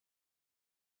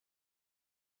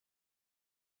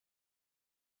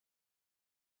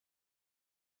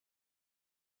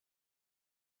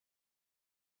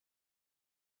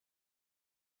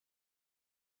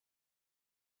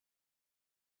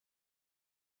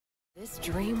This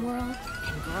dream world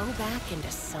can grow back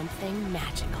into something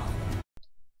magical.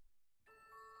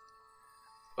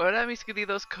 Hola mis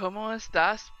queridos, ¿cómo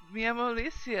estás? Mi amo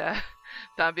Alicia,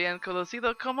 también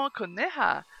conocido como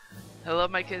Coneja. Hello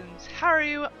my kittens, how are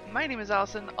you? My name is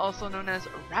Allison, also known as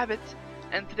Rabbit,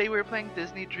 and today we're playing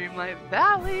Disney Dreamlight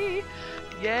Valley!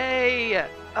 Yay!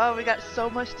 Oh, we got so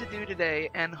much to do today,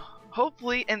 and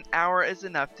hopefully an hour is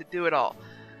enough to do it all.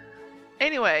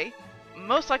 Anyway,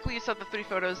 most likely you saw the 3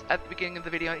 photos at the beginning of the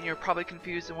video and you're probably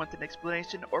confused and want an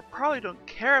explanation, or probably don't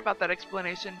care about that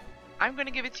explanation. I'm going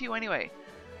to give it to you anyway.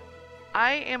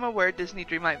 I am aware Disney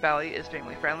Dreamlight Valley is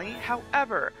family friendly,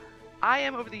 however, I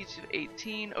am over the age of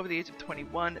 18, over the age of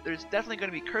 21, there's definitely going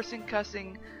to be cursing,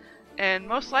 cussing, and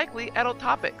most likely adult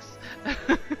topics.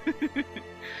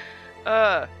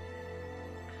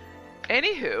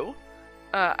 Anywho,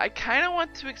 I kind of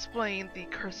want to explain the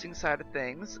cursing side of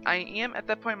things. I am at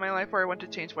that point in my life where I want to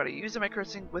change what I use in my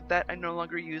cursing. With that, I no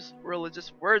longer use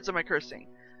religious words in my cursing.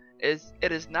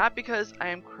 It is not because I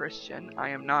am Christian. I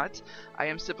am not. I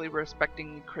am simply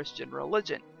respecting Christian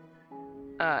religion.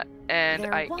 And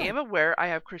I am aware I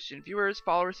have Christian viewers,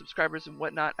 followers, subscribers, and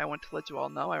whatnot. I want to let you all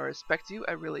know I respect you.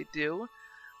 I really do.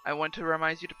 I want to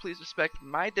remind you to please respect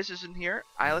my decision here.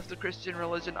 I left the Christian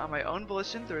religion on my own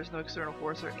volition. There is no external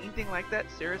force or anything like that.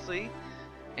 Seriously.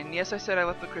 And yes, I said I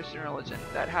left the Christian religion.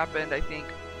 That happened, I think,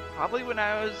 probably when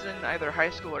I was in either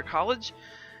high school or college.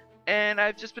 And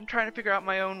I've just been trying to figure out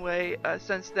my own way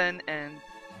since then, and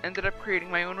ended up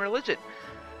creating my own religion.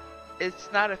 It's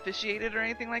not officiated or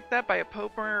anything like that by a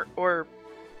pope or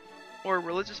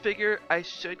religious figure. I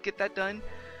should get that done.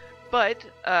 But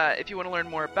if you want to learn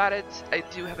more about it, I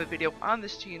do have a video on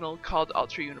this channel called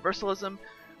Ultra Universalism.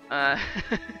 That's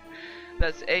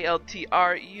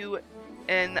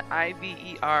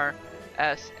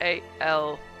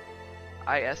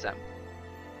ALTRUNIVERSALISM.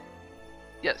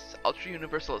 Yes, Ultra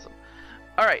Universalism.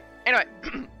 Alright, anyway,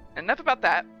 enough about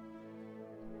that.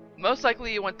 Most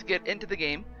likely you want to get into the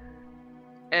game.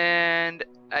 And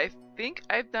I think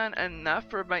I've done enough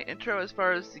for my intro as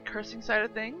far as the cursing side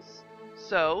of things.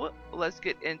 So, let's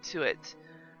get into it.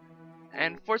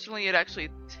 And fortunately it actually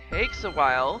takes a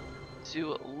while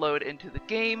to load into the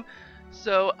game.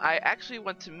 So I actually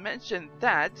want to mention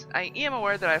that I am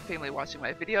aware that I have family watching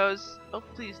my videos. Oh,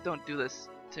 please don't do this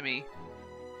to me.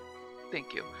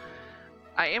 Thank you.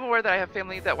 I am aware that I have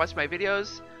family that watch my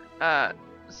videos.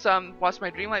 Some watch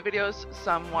my Dreamlight videos,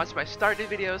 some watch my Stardew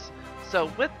videos. So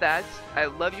with that, I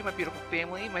love you, my beautiful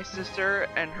family, my sister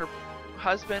and her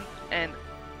husband, and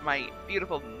my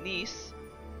beautiful niece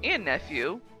and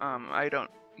nephew.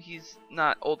 He's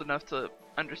not old enough to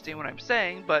understand what I'm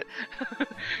saying, but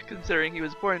considering he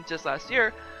was born just last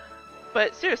year.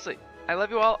 But seriously, I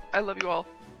love you all. I love you all.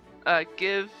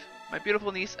 Give my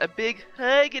beautiful niece a big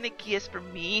hug and a kiss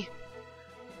from me.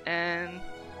 And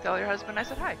tell your husband I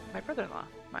said hi. My brother-in-law.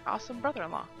 My awesome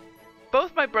brother-in-law.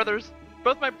 Both my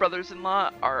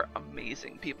brothers-in-law are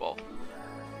amazing people.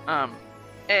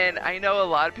 And I know a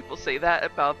lot of people say that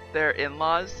about their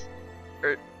in-laws.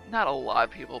 Or not a lot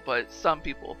of people, but some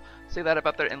people say that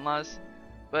about their in-laws.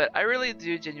 But I really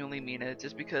do genuinely mean it,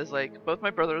 just because like both my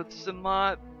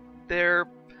brothers-in-law,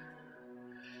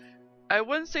 I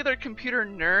wouldn't say they're computer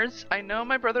nerds. I know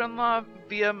my brother-in-law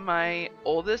via my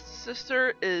oldest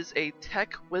sister is a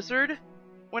tech wizard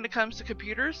when it comes to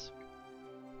computers.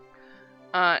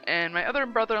 And my other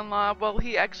brother-in-law, well,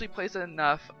 he actually plays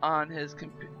enough on his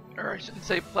computer, or I shouldn't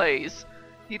say plays.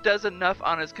 He does enough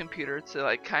on his computer to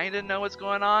like kind of know what's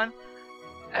going on,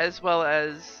 as well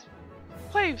as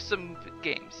play some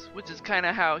games, which is kind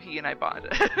of how he and I bond.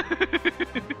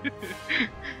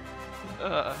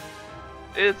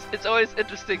 It's always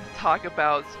interesting to talk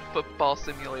about Football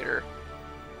Simulator,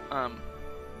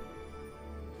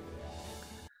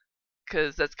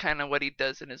 because that's kind of what he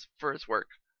does for his work.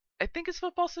 I think it's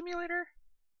Football Simulator.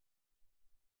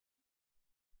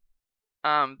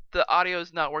 The audio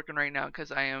is not working right now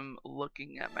because I am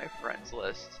looking at my friends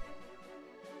list.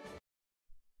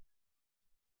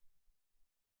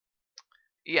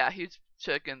 Yeah, he's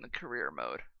checking the career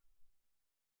mode.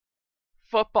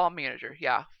 Football Manager,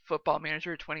 yeah, Football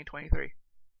Manager 2023.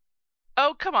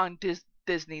 Oh, come on,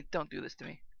 Disney, don't do this to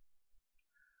me.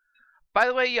 By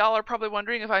the way, y'all are probably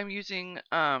wondering if I'm using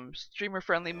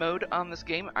streamer-friendly mode on this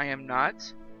game. I am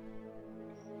not.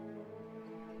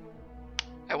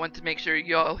 I want to make sure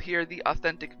y'all hear the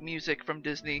authentic music from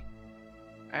Disney.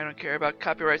 I don't care about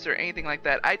copyrights or anything like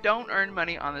that. I don't earn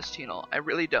money on this channel. I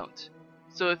really don't.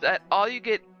 So if at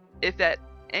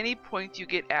any point you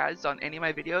get ads on any of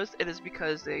my videos, it is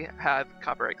because they have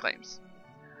copyright claims.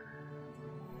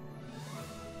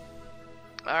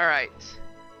 Alright.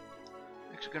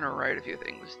 actually gonna write a few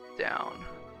things down.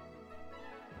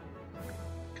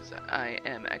 Because I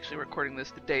am actually recording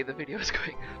this the day the video is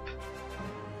going up.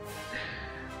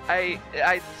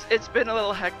 It's been a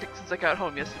little hectic since I got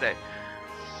home yesterday.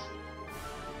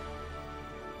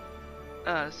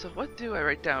 So what do I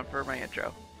write down for my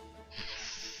intro?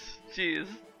 Jeez.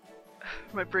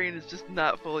 My brain is just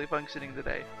not fully functioning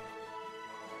today.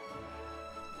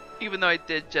 Even though I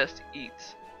did just eat.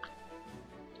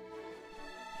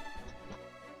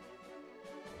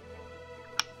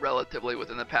 Relatively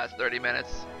within the past 30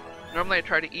 minutes. Normally I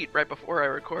try to eat right before I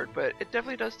record, but it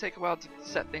definitely does take a while to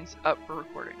set things up for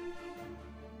recording.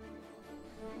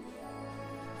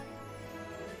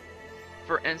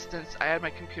 For instance, I had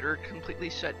my computer completely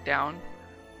shut down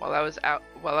while I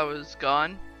was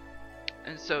gone,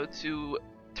 and so to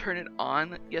turn it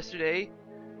on yesterday,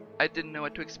 I didn't know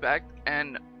what to expect,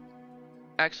 and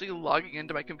actually logging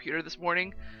into my computer this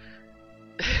morning,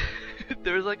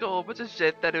 there was like a whole bunch of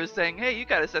shit that it was saying, hey, you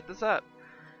gotta set this up.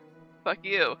 Fuck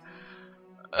you.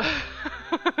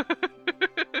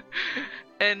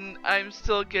 And I'm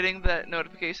still getting that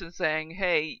notification saying,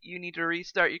 hey, you need to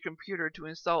restart your computer to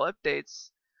install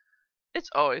updates. It's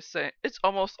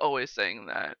almost always saying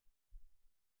that.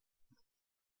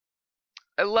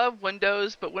 I love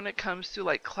Windows, but when it comes to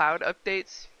like cloud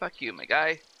updates, fuck you, my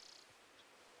guy.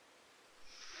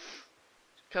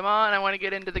 Come on, I want to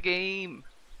get into the game.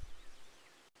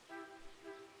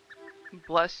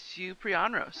 Bless you,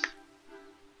 Prianros.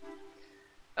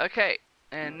 Okay,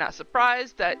 and not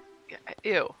surprised that,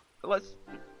 ew. Let's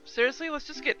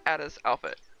just get Ada's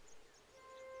outfit.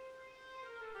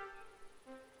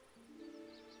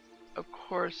 Of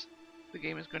course, the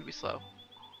game is going to be slow.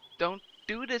 Don't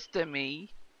do this to me.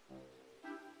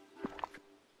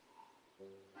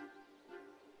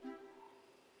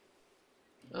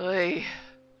 Oy.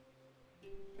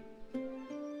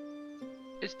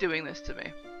 It's doing this to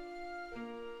me.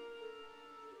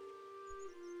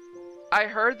 I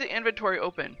heard the inventory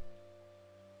open.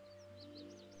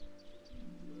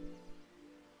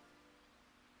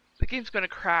 The game's gonna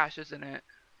crash, isn't it?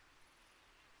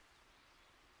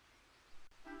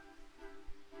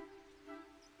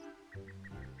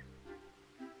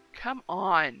 Come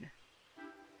on.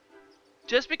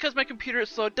 Just because my computer is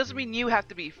slow doesn't mean you have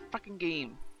to be fucking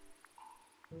game.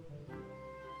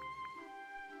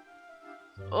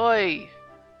 Oi.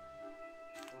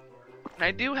 And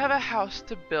I do have a house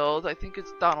to build. I think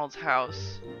it's Donald's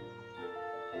house.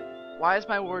 Why is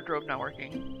my wardrobe not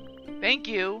working? Thank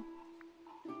you.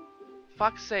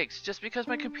 Fuck's sakes, just because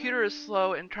my computer is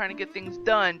slow and trying to get things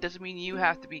done doesn't mean you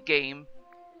have to be game.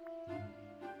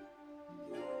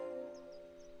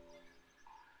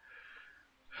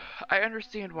 I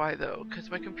understand why though,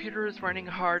 because my computer is running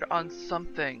hard on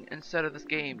something instead of this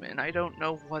game, and I don't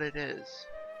know what it is.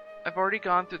 I've already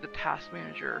gone through the task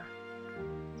manager.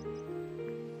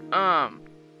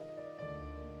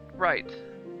 Right.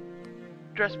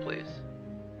 Dress, please.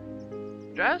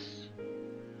 Dress?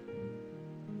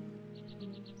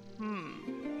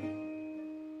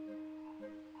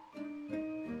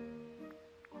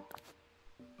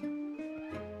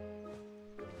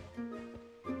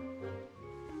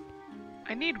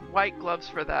 I need white gloves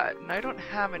for that, and I don't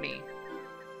have any.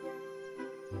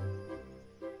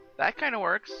 That kind of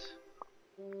works.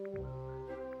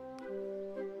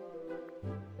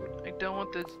 I don't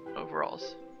want the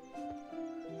overalls.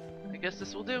 I guess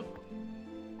this will do.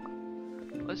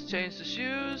 Let's change the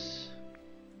shoes.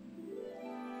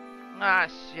 Ah,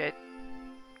 shit.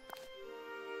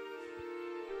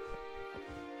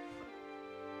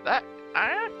 That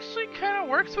actually kind of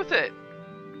works with it.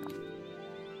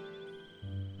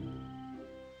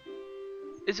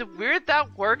 Is it weird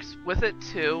that works with it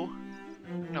too?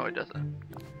 No, it doesn't.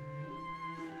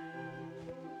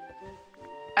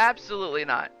 Absolutely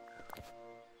not.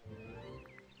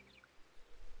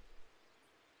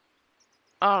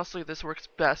 Honestly, this works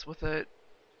best with it.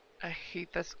 I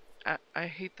hate this. I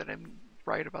hate that I'm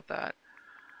right about that.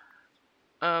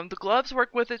 The gloves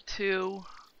work with it too.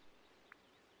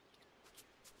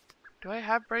 Do I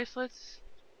have bracelets?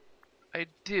 I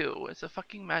do. It's a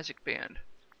fucking magic band.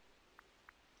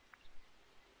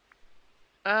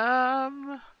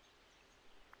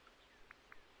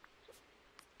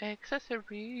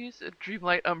 Accessories, a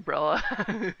Dreamlight umbrella.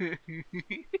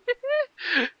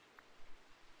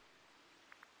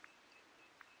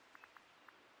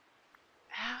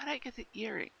 How did I get the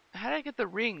earring? How did I get the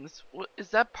rings? What, is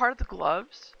that part of the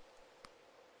gloves?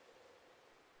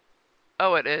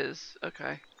 Oh, it is.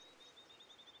 Okay.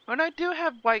 Oh, and I do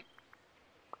have white.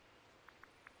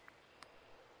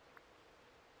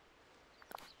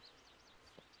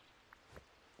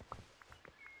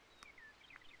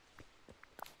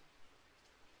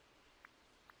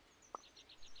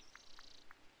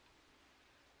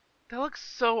 That looks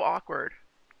so awkward.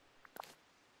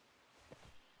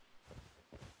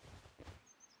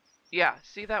 Yeah,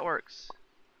 see, that works.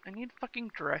 I need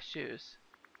fucking dress shoes.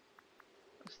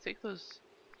 Let's take those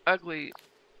ugly...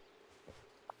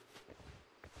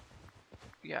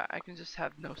 Yeah, I can just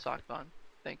have no socks on.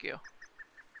 Thank you.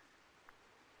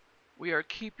 We are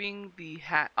keeping the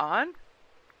hat on.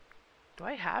 Do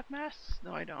I have masks?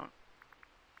 No, I don't.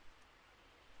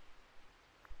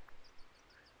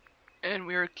 And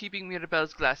we are keeping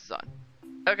Mirabella's glasses on.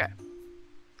 Okay.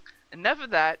 Enough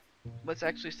of that. Let's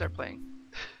actually start playing.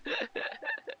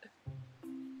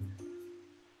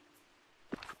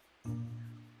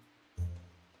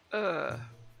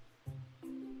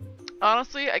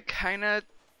 Honestly, I kinda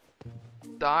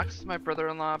doxed my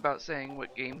brother-in-law about saying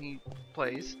what game he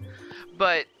plays,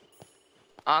 but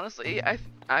honestly,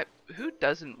 who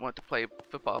doesn't want to play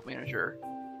Football Manager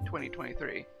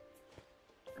 2023?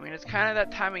 I mean, it's kind of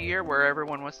that time of year where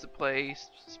everyone wants to play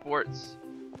sports,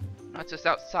 not just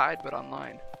outside, but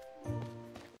online.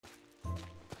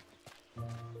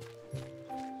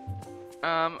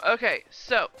 Okay,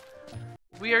 so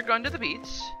we are going to the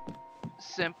beach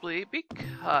simply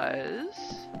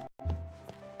because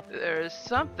there's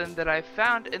something that I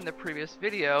found in the previous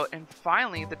video, and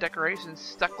finally the decorations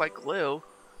stuck like glue.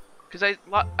 Because I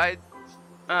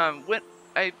went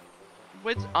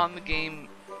on the game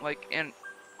like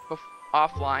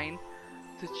offline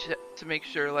to make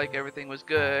sure like everything was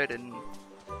good and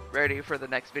ready for the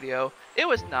next video. It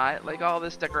was not. Like, all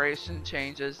this decoration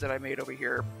changes that I made over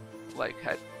here like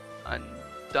had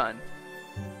undone,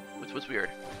 which was weird.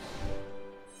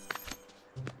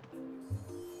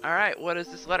 Alright, what is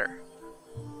this letter?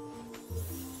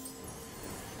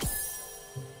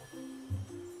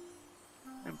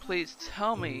 And please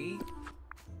tell me,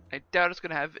 I doubt it's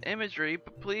gonna have imagery,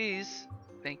 but please,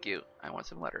 thank you, I want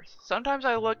some letters. Sometimes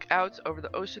I look out over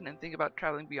the ocean and think about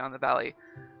traveling beyond the valley.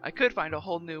 I could find a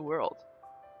whole new world.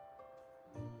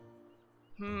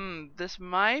 This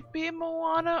might be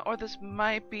Moana, or this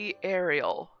might be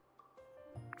Ariel.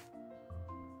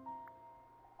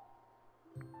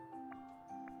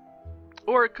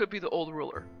 Or it could be the old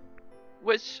ruler,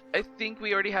 which I think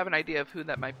we already have an idea of who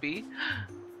that might be.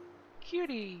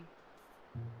 Cutie!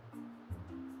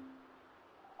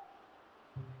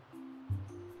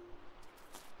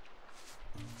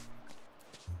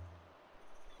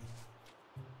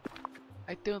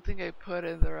 I don't think I put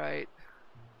in the right...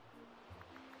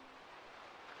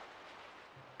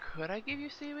 Could I give you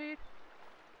seaweed?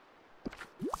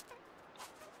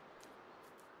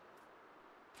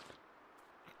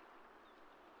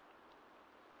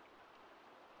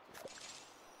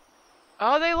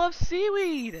 Oh, they love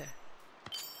seaweed!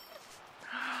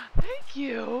 Thank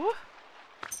you!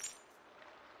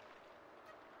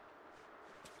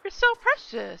 You're so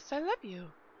precious! I love you!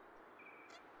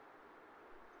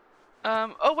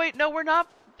 Oh wait, no, we're not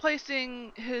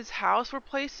placing his house, we're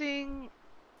placing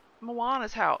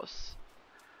Moana's house.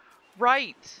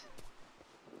 Right!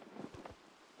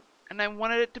 And I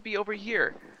wanted it to be over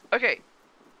here. Okay.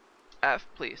 F,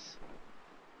 please.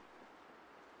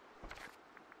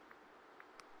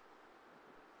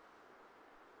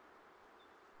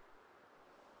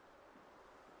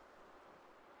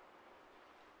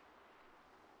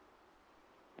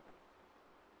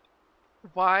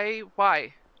 Why?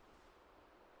 Why?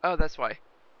 Oh, that's why.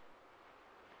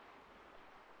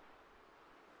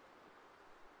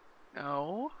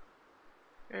 No.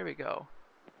 There we go.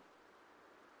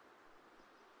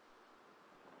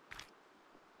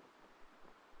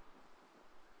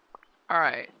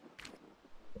 Alright.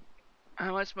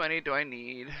 How much money do I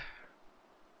need?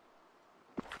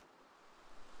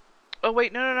 Oh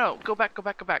wait, no. Go back.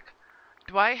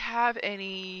 Do I have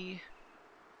any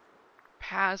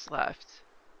paths left?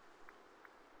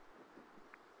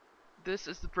 This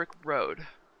is the brick road.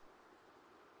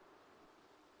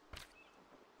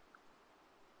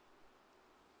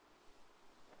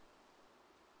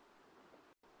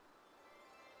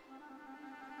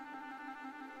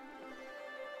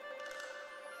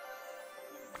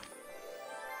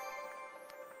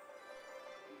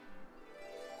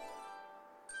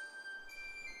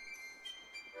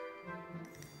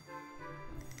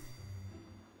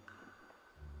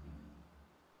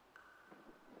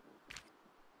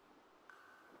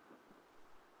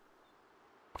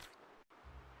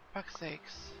 Fuck's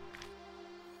sakes.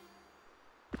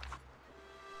 Okay,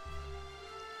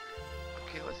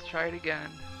 let's try it again.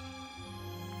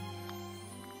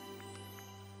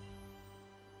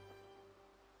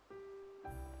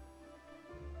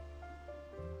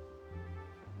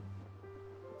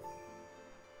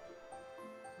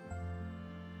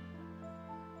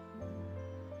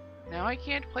 Now I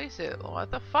can't place it. What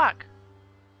the fuck?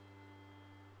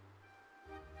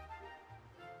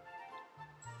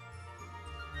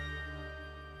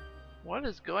 What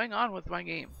is going on with my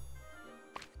game?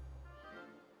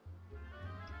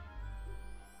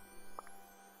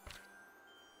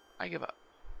 I give up.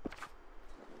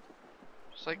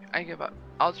 Just like, I give up.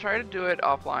 I'll try to do it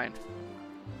offline.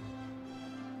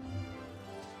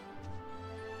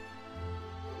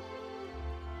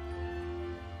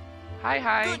 Hi,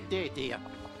 hi. Good day, dear.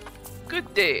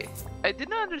 Good day. I did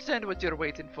not understand what you're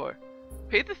waiting for.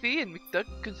 Pay the fee and McDuck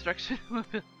construction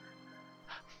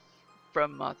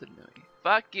from Matanui.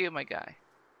 Fuck you, my guy.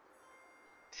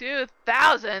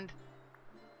 2,000?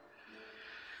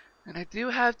 And I do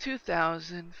have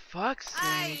 2,000. Fuck's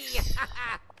sake.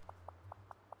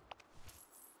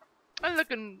 I'm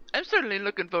certainly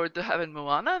looking forward to having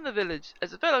Moana in the village.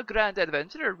 As a fellow grand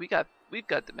adventurer, we've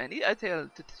got many a tale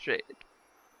to trade.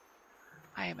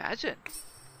 I imagine.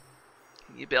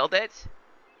 Can you build it?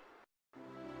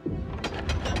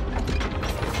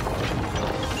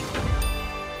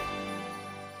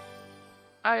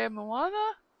 I am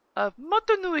Moana of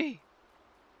Motunui.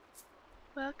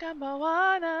 Welcome,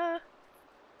 Moana.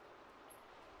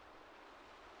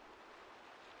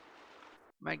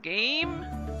 My game.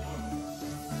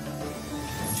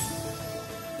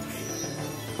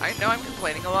 I know I'm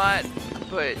complaining a lot,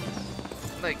 but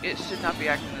like it should not be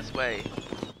acting this way.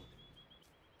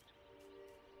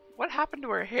 What happened to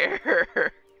her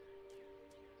hair?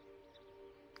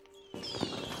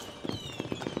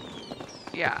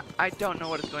 Yeah, I don't know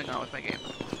what is going on with my game.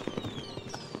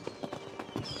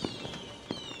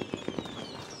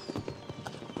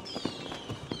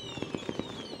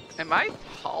 Am I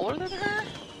taller than her?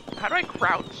 How do I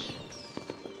crouch?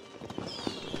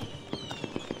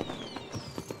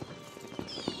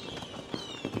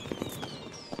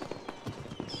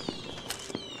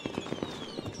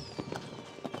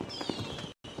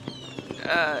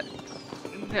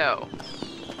 No.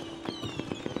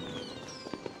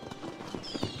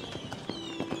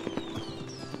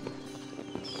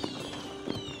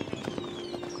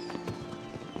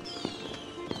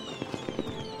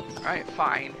 Alright,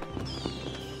 fine.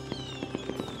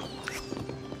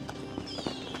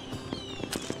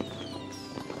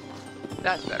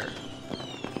 That's better.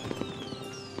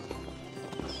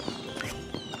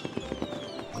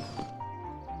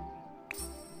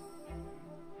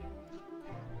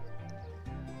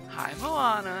 Hi,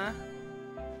 Moana.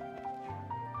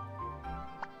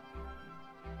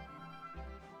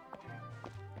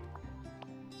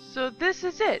 So this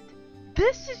is it.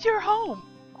 This is your home.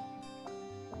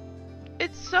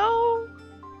 It's so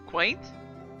quaint.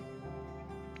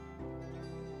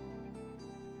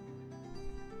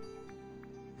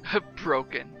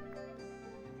 Broken.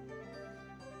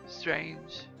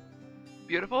 Strange.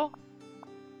 Beautiful?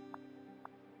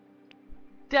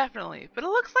 Definitely, but it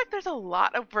looks like there's a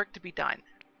lot of work to be done.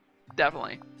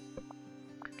 Definitely.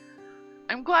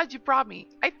 I'm glad you brought me.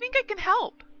 I think I can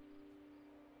help.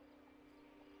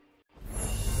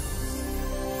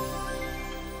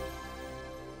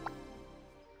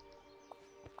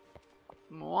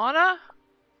 Moana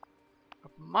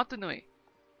of Motunui.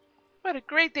 What a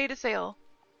great day to sail.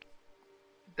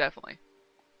 Definitely.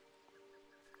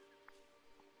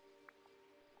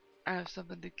 I have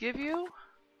something to give you.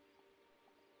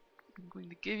 I'm going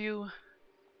to give you...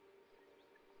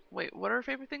 Wait, what are our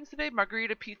favorite things today?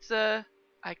 Margarita pizza.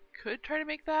 I could try to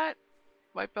make that.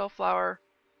 White bell flour.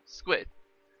 Squid.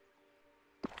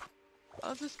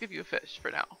 I'll just give you a fish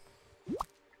for now.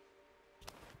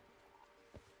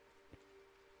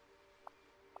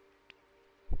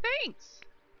 Thanks!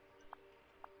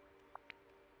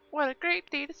 What a great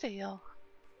day to sail.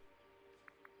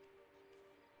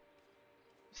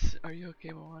 Are you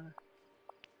okay, Moana?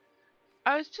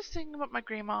 I was just thinking about my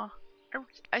grandma.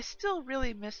 I still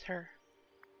really miss her.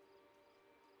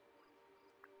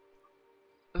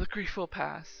 The grief will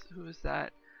pass. Who is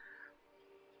that?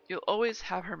 You'll always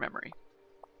have her memory.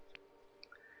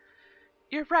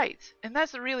 You're right, and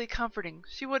that's really comforting.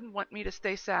 She wouldn't want me to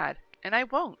stay sad, and I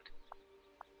won't.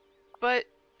 But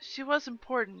she was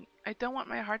important. I don't want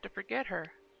my heart to forget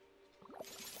her.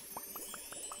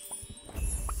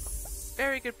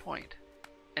 Very good point.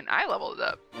 And I leveled it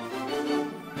up.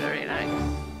 Very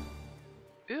nice.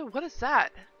 Ew, what is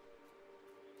that?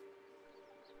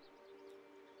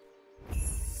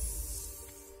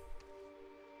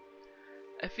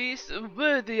 A feast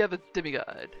worthy of a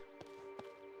demigod.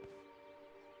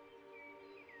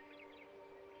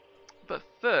 But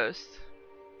first...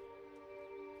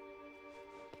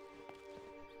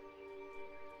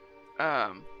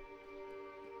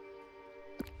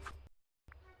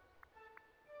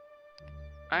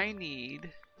 I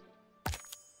need...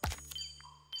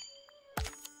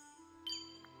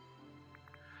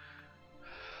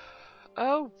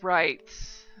 Oh, right.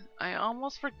 I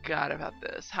almost forgot about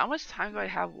this. How much time do I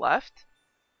have left?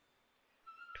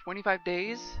 25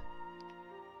 days?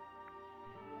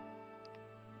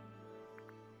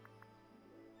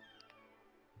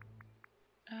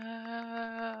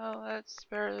 Let's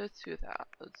spare the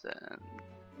 2,000.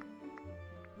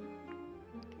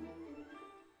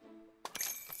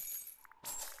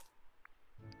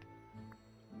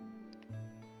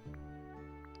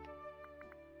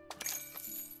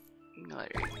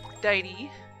 Alrighty.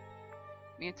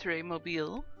 Enter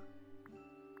mobile.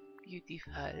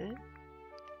 Beautiful.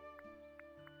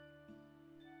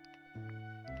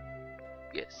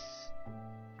 Yes.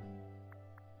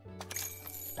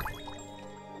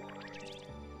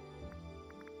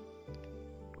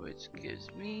 Which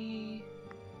gives me...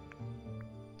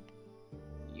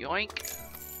 Yoink.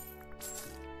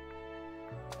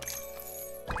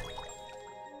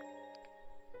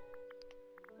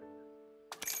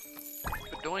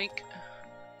 Doink.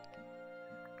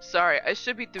 Sorry, I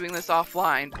should be doing this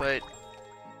offline, but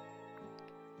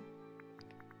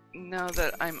now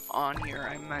that I'm on here,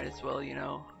 I might as well, you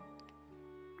know.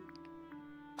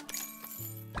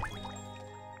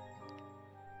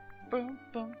 Boom,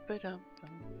 boom, ba-dum,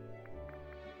 boom.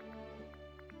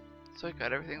 So I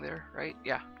got everything there, right?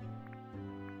 Yeah.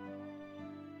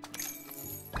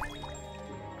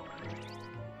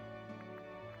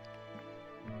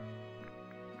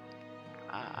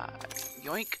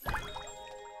 Yoink.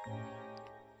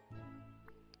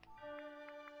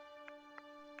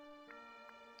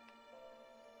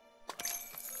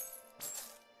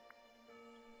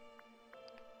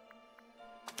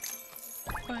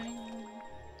 Bang.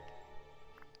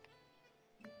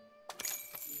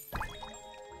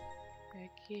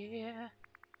 Heck yeah.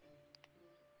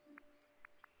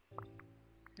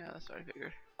 Yeah, that's what I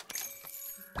figured.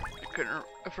 I couldn't,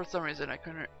 for some reason I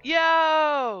couldn't.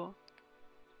 Yo!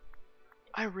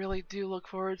 I really do look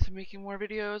forward to making more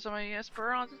videos on my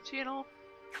Esperanza channel.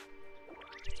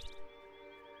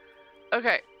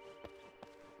 Okay.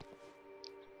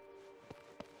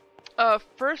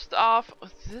 First off,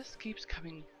 this keeps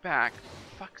coming back.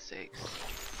 For fuck's sakes.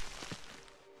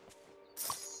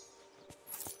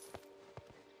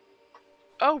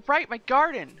 Oh, right, my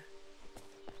garden!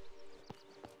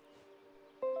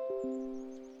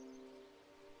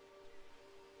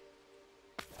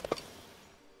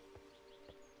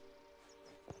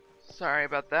 Sorry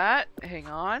about that. Hang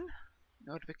on.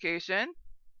 Notification.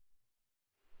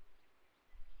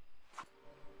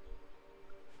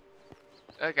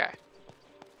 Okay.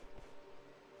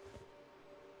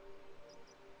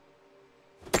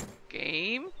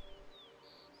 Game.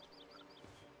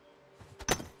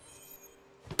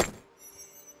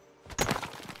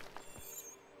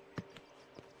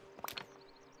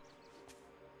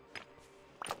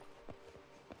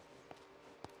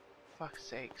 Fuck's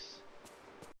sakes.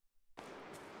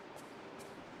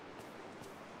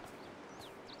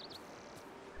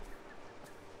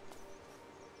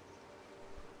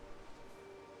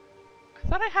 I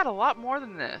thought I had a lot more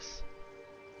than this.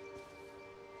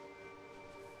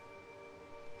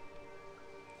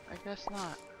 I guess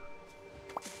not.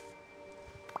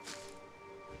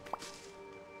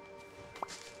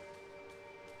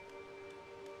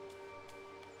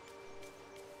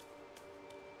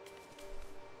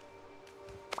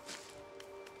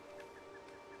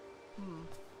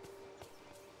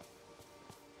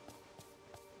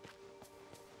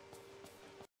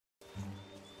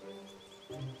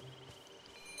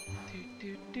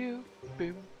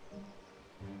 Boom.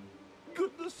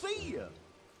 Good to see you.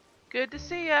 Good to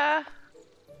see ya.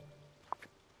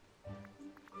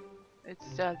 Let's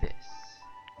sell this.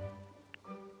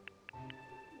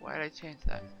 Why did I change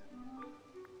that?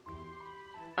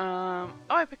 Oh,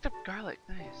 I picked up garlic.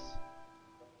 Nice.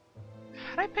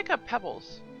 How'd I pick up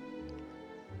pebbles?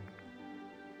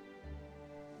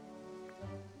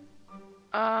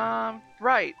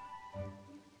 Right.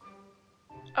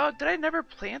 Oh, did I never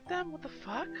plant them? What the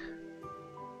fuck?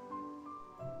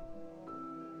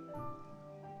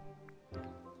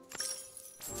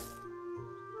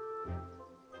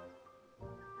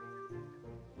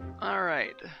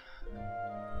 Alright.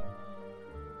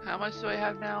 How much do I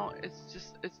have now?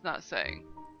 It's not saying.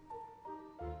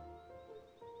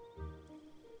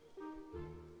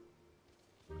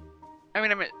 I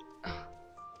mean,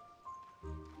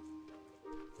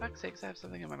 fuck's sakes, I have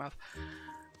something in my mouth.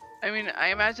 I mean, I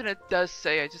imagine it does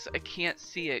say, I can't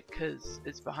see it because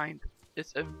it's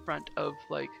in front of,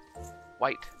 like,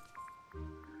 white.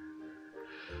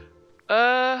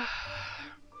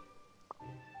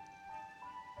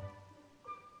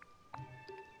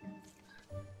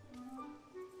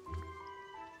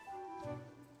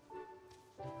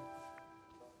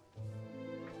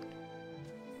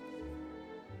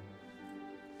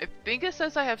 I think it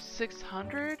says I have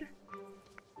 600.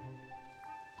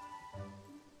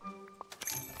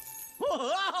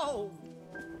 Whoa!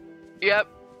 Yep,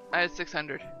 I had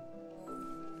 600.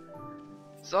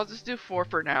 So I'll just do 4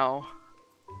 for now.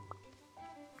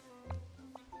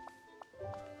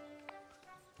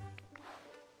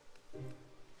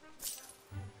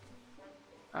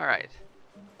 Alright.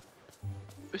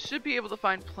 We should be able to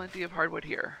find plenty of hardwood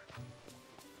here.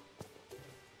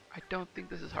 I don't think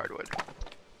this is hardwood.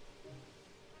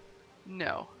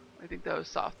 No, I think that was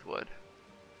softwood.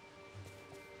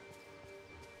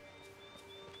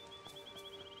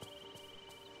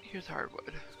 Here's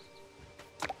hardwood.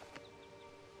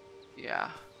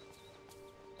 Yeah.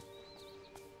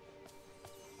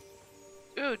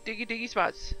 Ooh, diggy diggy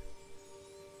spots.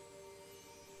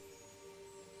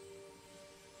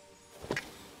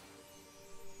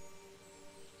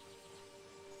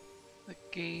 The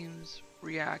game's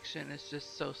reaction is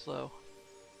just so slow.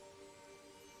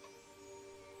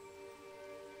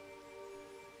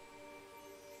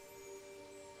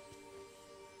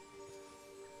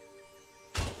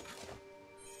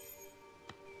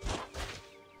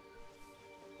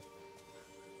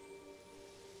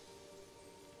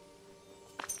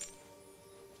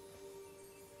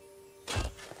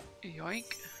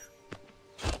 Yoink.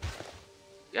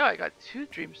 Yeah, I got 2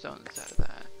 dreamstones out of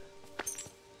that.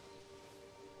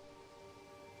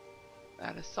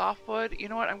 That is softwood. You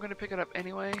know what? I'm going to pick it up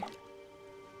anyway.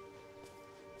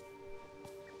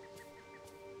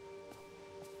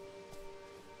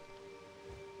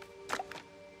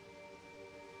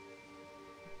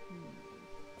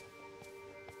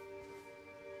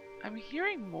 I'm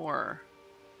hearing more.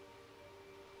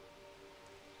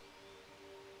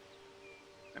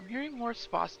 I'm hearing more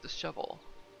spots to shovel.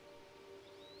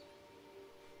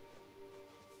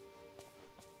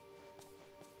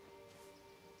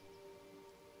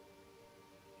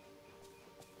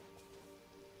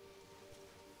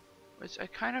 Which I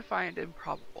kind of find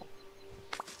improbable.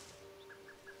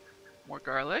 More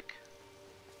garlic.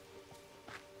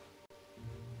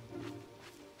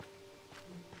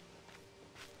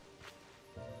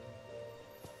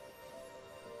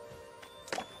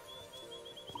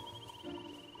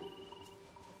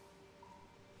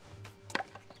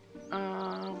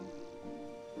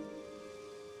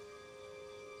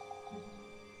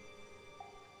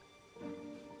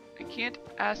 I can't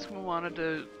ask Moana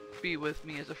to be with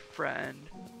me as a friend.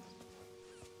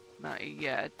 Not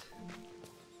yet.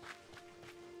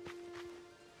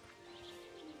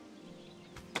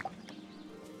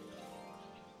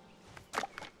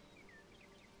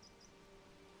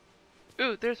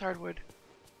 Ooh, there's hardwood.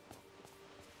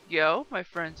 Yo, my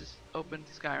friend just opened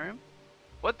Skyrim.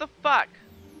 What the fuck?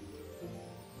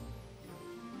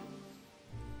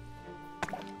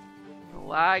 The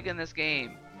lag in this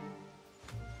game.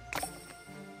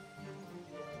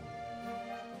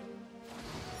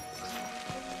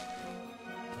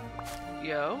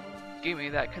 Yo, give me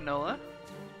that canola.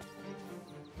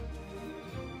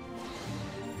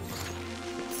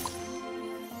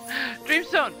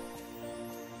 Dreamstone!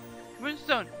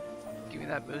 Moonstone! Give me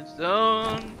that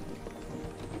moonstone!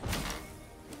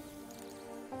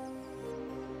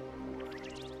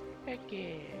 Heck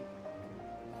yeah.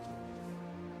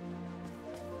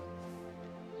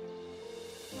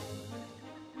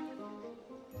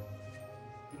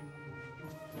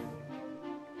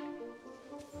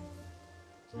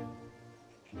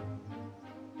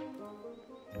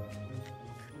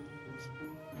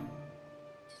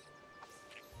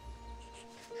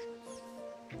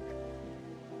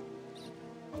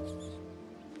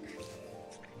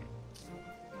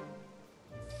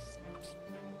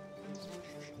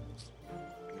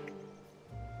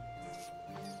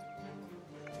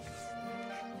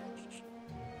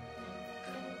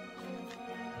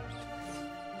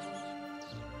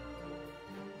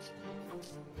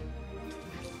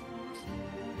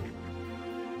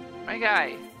 My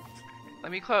guy,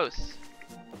 let me close.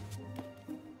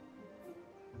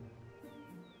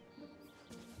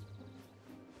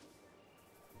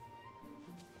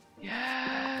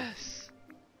 Yes!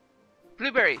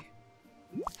 Blueberry!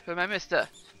 For my mister.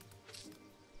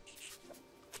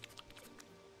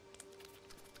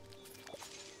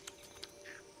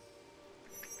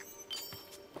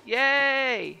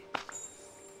 Yay!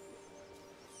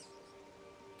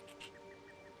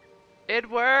 It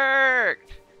worked!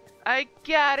 I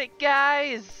got it,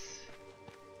 guys!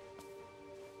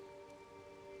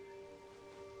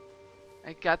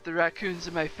 I got the raccoons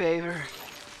in my favor.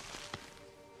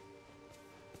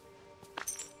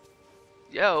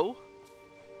 Yo,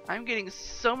 I'm getting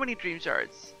so many dream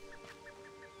shards.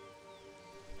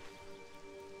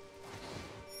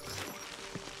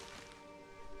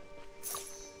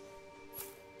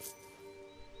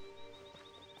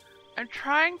 I'm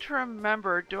trying to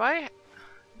remember, do I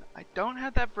don't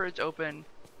have that bridge open.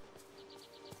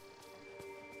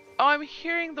 Oh, I'm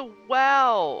hearing the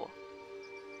well!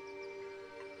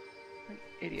 An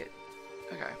idiot.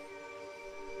 Okay.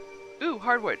 Ooh,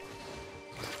 hardwood.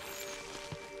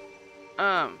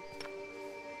 Let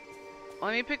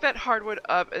me pick that hardwood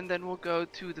up and then we'll go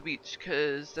to the beach,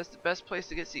 because that's the best place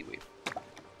to get seaweed.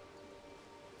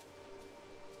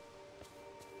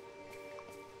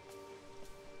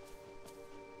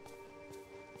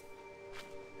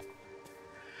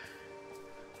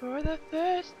 For the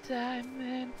first time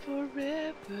and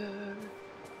forever.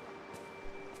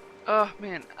 Oh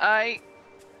man, I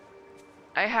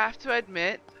have to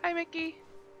admit, hi Mickey.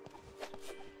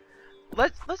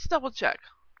 Let's double check.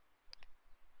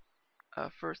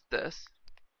 First this.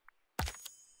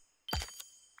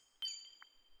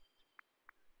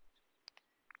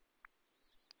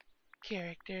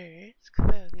 Characters,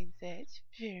 clothing sets,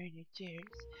 furnitures.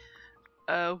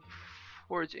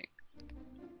 Forging.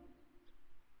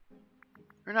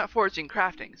 Or not forging,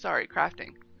 crafting. Sorry,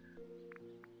 crafting.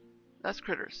 That's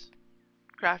critters.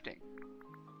 Crafting.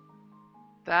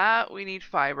 That we need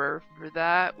fiber. For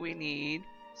that we need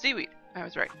seaweed. I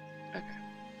was right. Okay.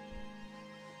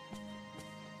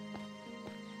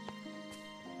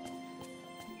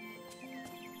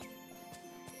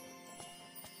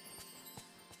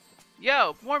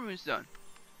 Yo, more moonstone.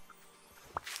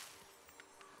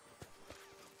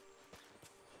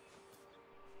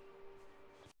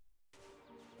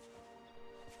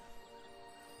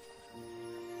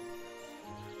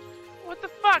 What the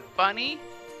fuck, bunny?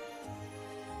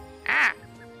 Ah!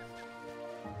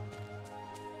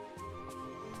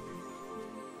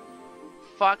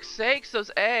 Fuck's sakes,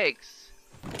 those eggs.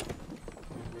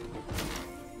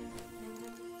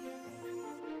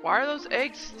 Why are those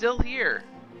eggs still here?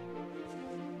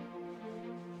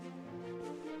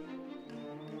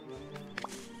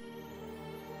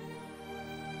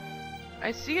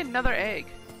 I see another egg.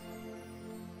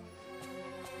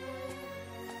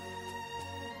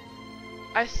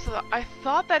 I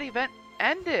thought that event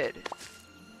ended.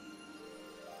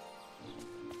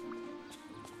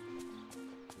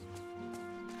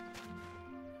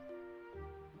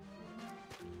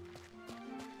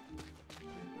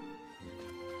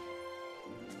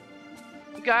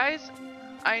 Guys,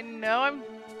 I know I'm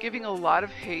giving a lot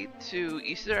of hate to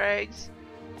Easter eggs,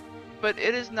 but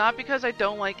it is not because I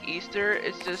don't like Easter,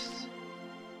 it's just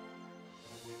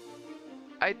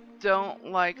I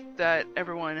don't like that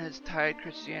everyone has tied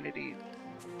Christianity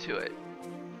to it.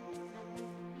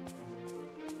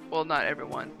 Well, not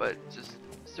everyone, but just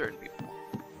certain people.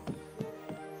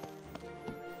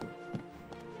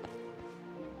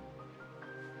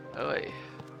 Oy.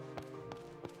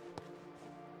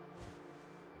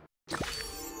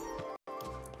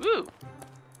 Woo!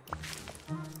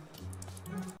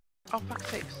 Oh, fuck's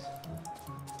sakes.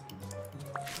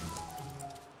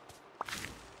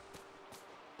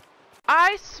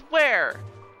 I swear!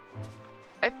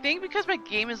 I think because my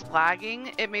game is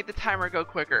lagging, it made the timer go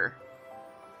quicker.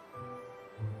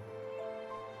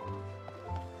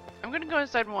 I'm gonna go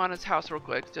inside Moana's house real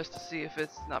quick, just to see if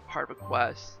it's not part of a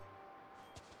quest.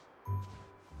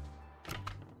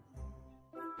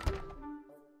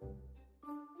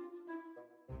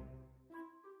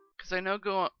 Because I know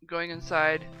going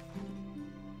inside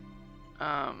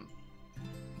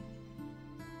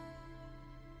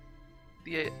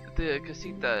the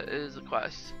casita is a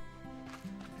quest,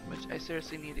 which I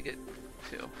seriously need to get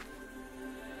to.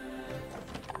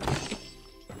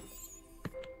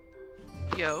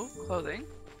 Yo, clothing,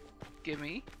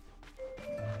 gimme.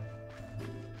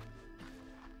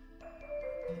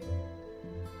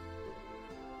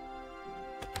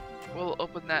 We'll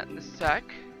open that in a sec.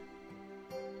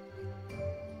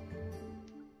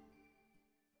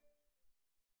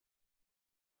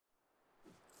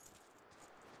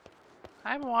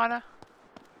 Hi, Moana.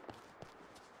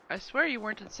 I swear you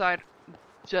weren't inside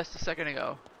just a second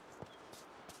ago.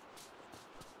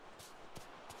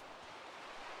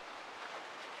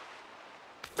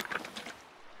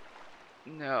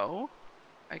 No.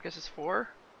 I guess it's 4?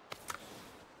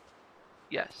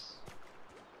 Yes.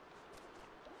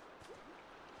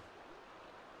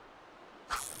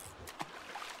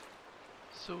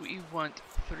 So we want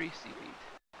 3 seaweed.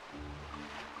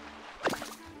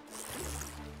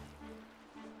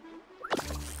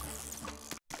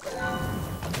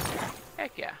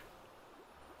 Heck yeah.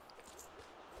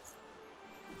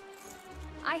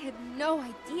 I had no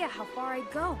idea how far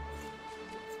I'd go.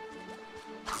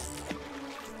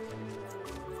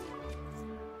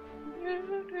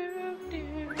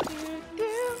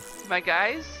 My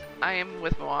guys, I am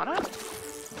with Moana.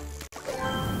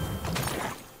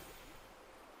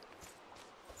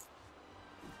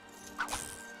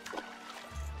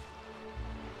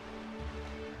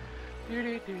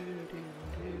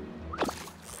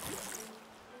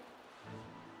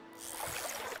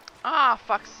 Ah,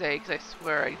 fuck's sakes, I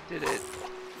swear I did it.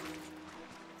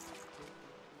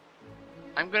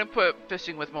 I'm gonna put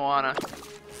fishing with Moana.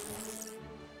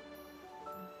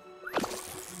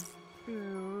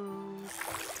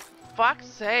 Fuck's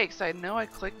sakes, I know I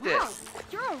clicked it. Wow,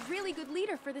 you're a really good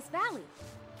leader for this valley.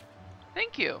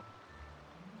 Thank you.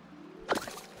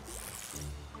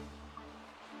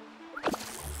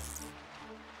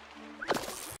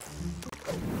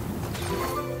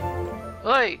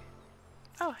 Oi!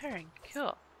 Oh, herring,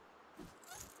 cool.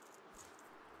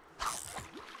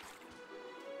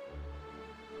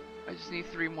 I just need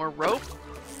 3 more rope.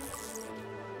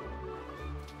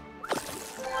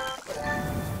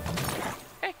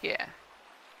 Heck yeah.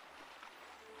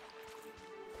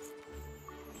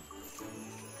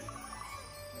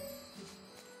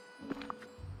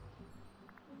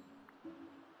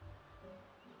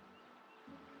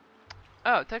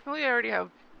 Oh, technically I already have...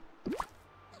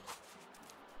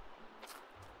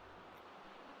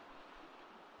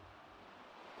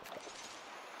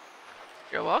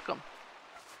 You're welcome.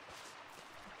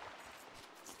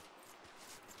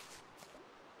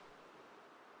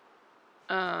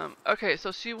 Okay,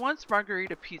 so she wants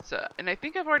margarita pizza, and I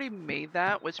think I've already made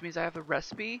that, which means I have the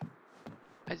recipe.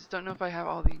 I just don't know if I have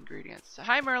all the ingredients.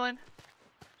 Hi, Merlin.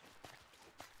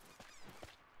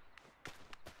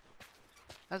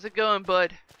 How's it going,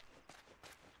 bud?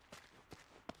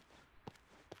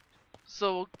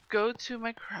 So we'll go to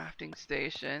my crafting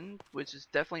station, which is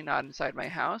definitely not inside my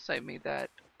house. I made that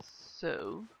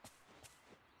so.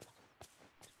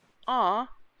 Aw.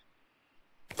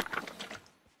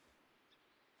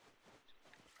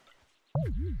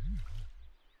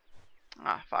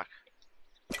 Ah, fuck.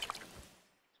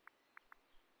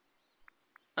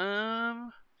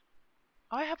 Oh,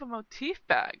 I have a motif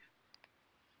bag.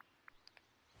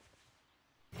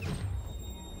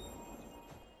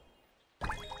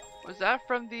 Was that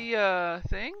from the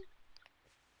thing?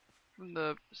 From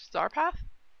the star path?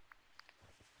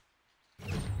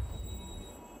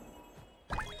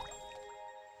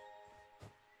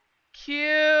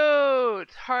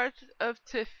 Cute! Heart of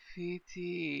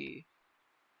Tefiti.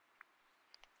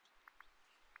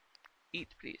 Eat,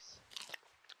 please.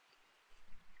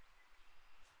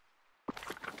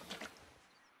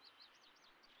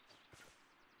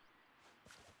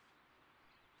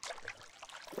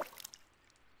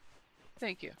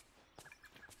 Thank you.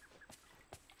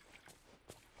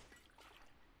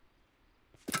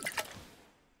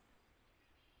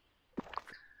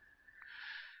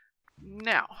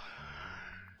 Now.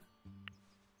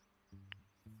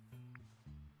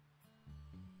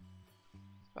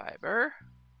 Fiber.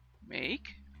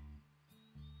 Make.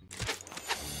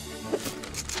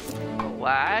 The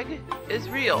lag is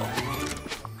real.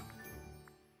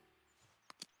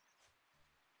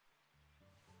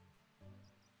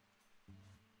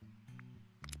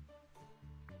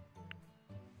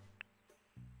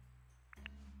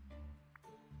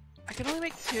 I can only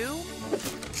make 2?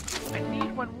 I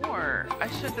need 1 more. I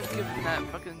should have given that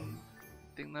fucking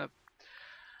thing the...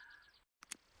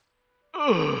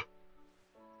 Ugh.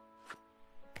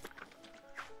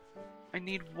 I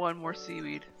need 1 more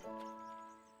seaweed.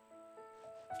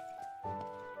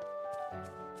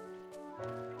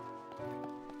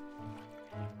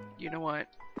 You know what?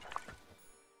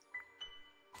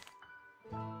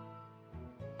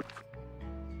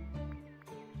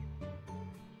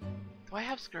 Do I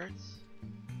have skirts?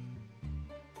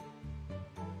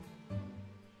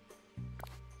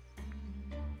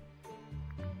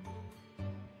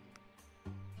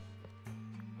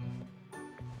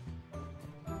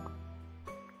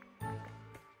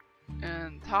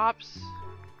 And tops?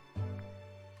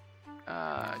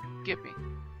 Give me.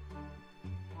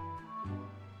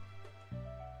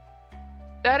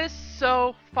 That is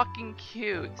so fucking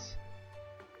cute.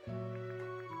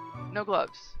 No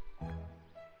gloves.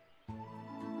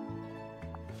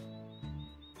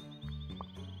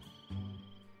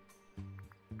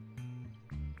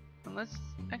 And let's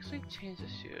actually change the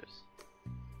shoes.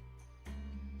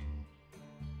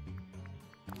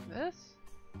 This?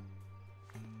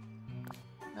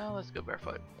 No, let's go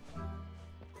barefoot.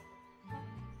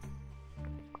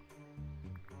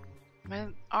 My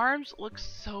arms look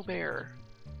so bare.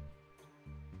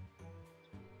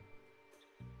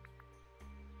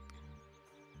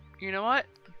 You know what?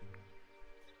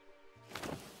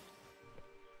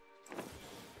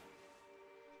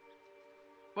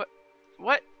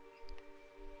 What?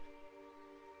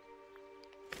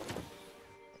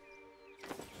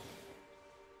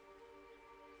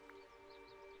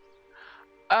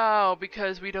 Oh,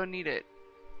 because we don't need it.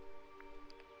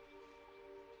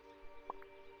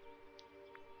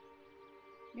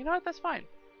 You know what? That's fine.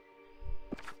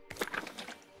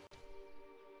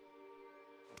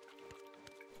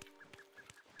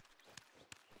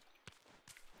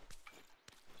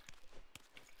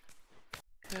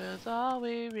 Cause all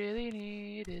we really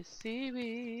need is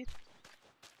seaweed.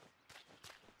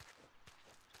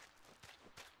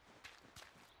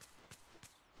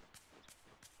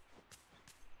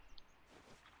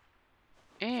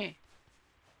 Eh.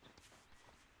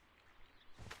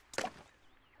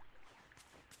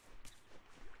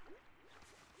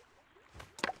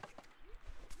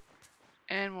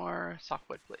 And more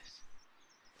softwood, please.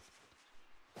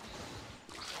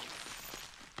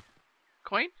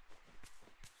 Coin?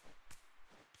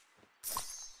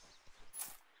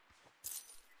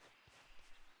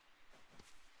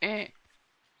 Eh.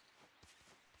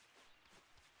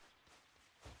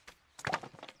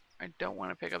 I don't want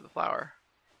to pick up the flower.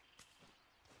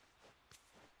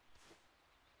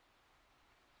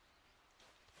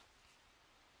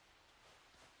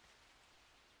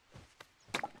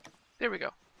 There we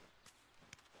go.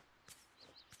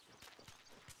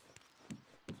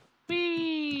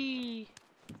 Whee!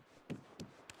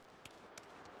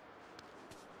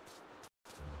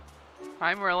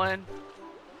 Hi, Merlin.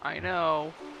 I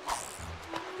know.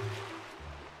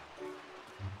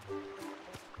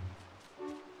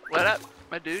 What up,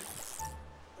 my dude?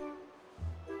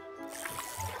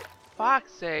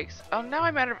 Fuck's sakes. Oh, now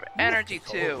I'm out of energy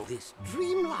Look at too. all this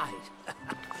Dreamlight.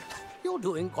 You're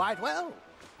doing quite well.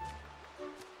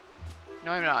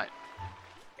 No, I'm not.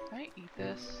 Can I eat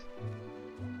this?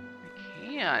 I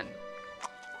can.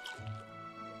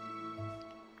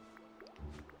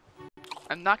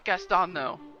 I'm not Gaston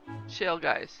though. Chill,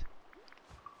 guys.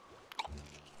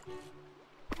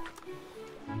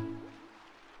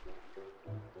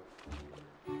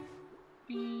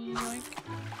 Yoink.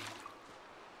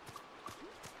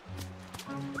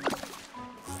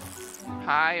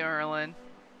 Hi, Erlen.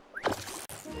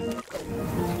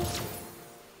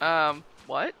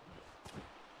 What?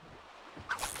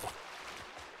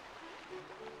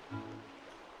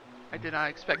 I did not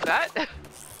expect that.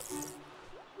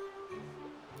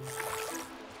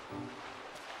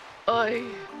 Oi.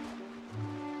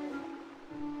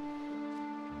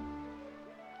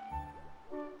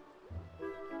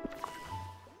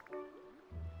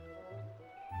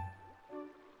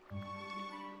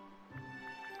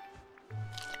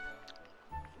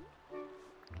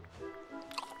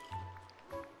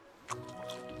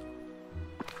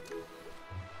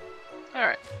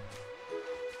 Alright.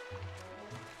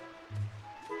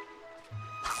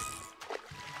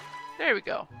 There we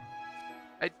go.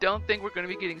 I don't think we're going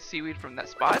to be getting seaweed from that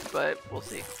spot, but we'll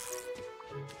see.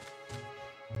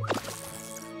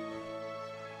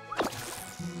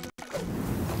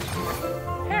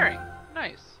 Herring.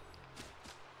 Nice.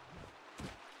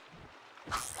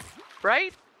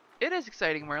 Right? It is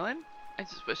exciting, Merlin. I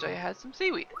just wish I had some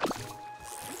seaweed.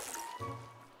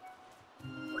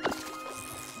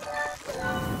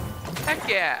 Heck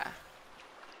yeah!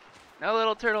 No,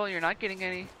 little turtle, you're not getting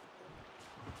any.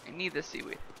 I need this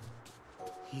seaweed.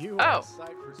 You Oh!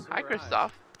 Hi,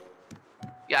 Kristoff.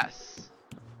 Yes.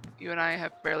 You and I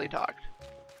have barely talked.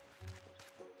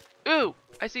 Ooh!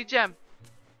 I see gem.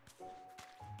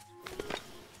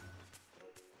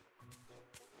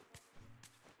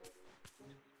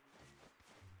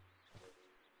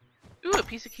 Ooh, a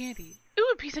piece of candy. Ooh,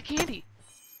 a piece of candy.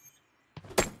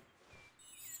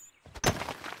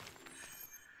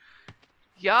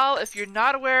 Y'all, if you're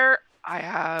not aware, I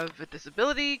have a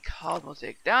disability called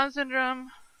Mosaic Down Syndrome.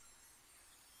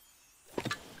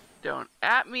 Don't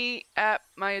at me at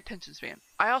my attention span.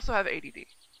 I also have ADD.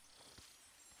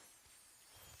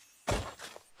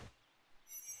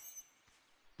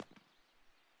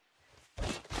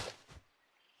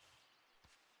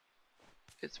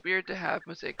 It's weird to have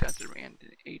Mosaic Down Syndrome and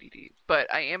ADD,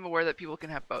 but I am aware that people can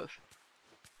have both.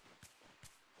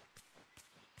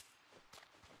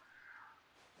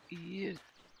 Yeah.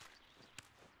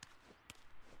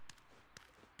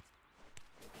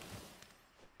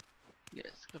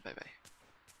 Yes, go bye bye.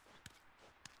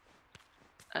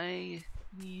 I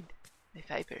need my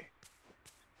fiber.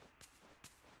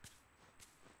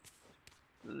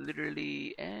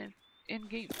 Literally and in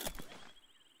game.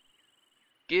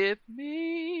 Give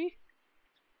me.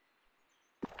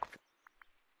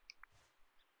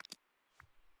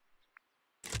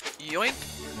 Yoink.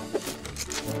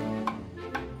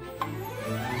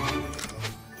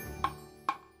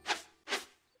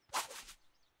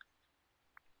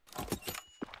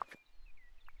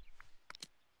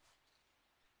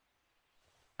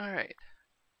 Alright.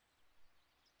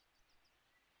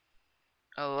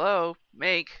 Hello?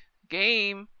 Make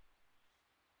game.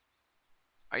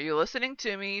 Are you listening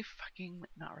to me? Fucking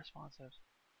not responsive.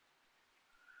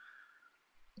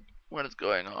 What is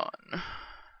going on?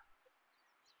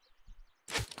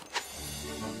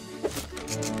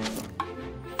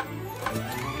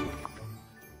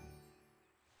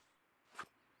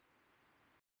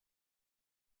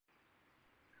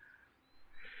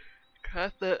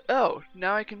 Cut the. Oh,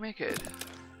 now I can make it.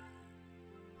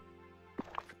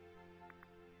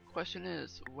 Question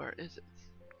is, where is it?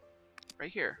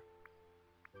 Right here.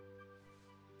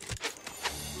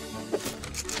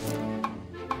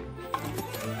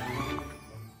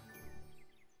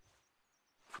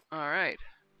 Alright.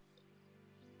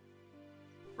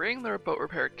 Bring the boat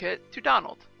repair kit to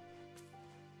Donald.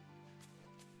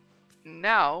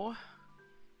 Now,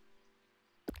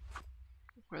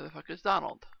 where the fuck is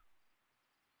Donald?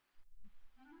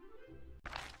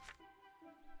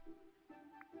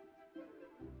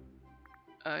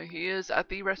 He is at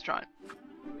the restaurant.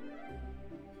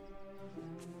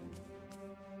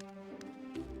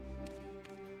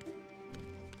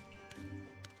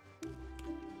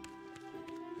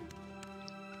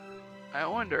 I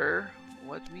wonder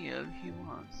what meal he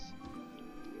wants.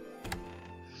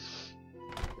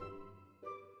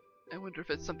 I wonder if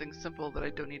it's something simple that I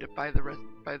don't need to buy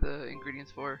the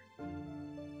ingredients for.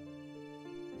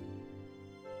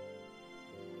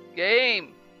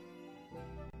 Game.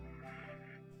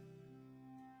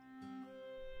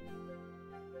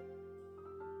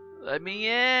 Let me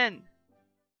in.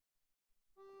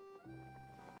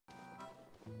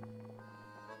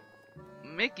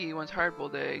 Mickey wants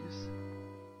hard-boiled eggs.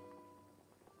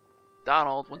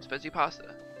 Donald wants veggie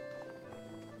pasta.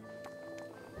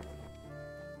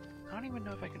 I don't even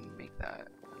know if I can make that.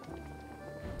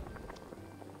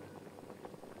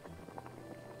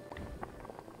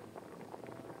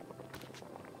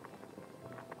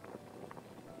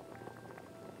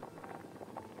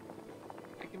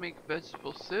 I can make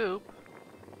vegetable soup.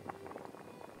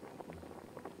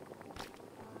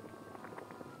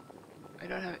 I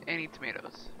don't have any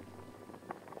tomatoes.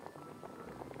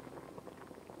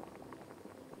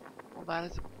 Well,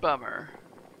 that is a bummer.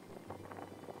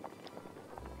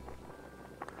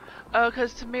 Oh,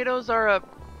 because tomatoes are a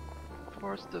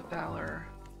forest of valor.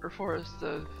 Or forest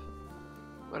of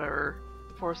whatever.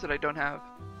 Forest that I don't have.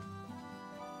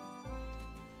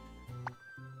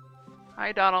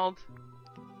 Hi, Donald.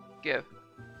 Give.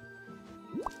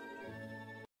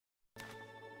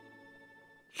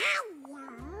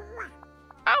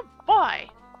 Oh boy!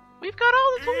 We've got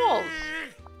all the tools!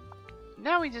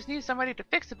 Now we just need somebody to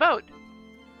fix the boat.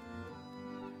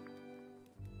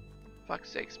 Fuck's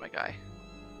sakes, my guy.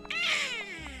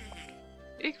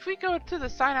 If we go to the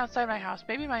sign outside my house,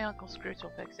 maybe my Uncle Scrooge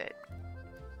will fix it.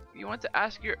 You want to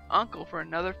ask your uncle for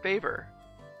another favor.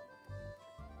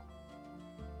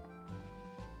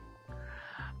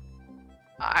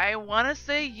 I want to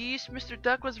say yeesh, Mr.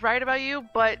 Duck was right about you,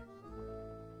 but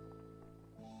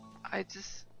I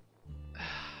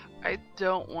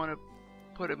don't want to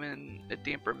put him in a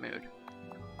damper mood.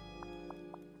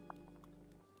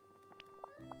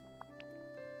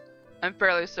 I'm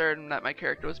fairly certain that my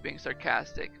character was being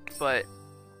sarcastic, but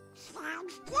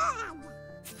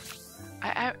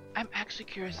I'm actually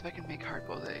curious if I can make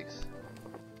hard-boiled eggs.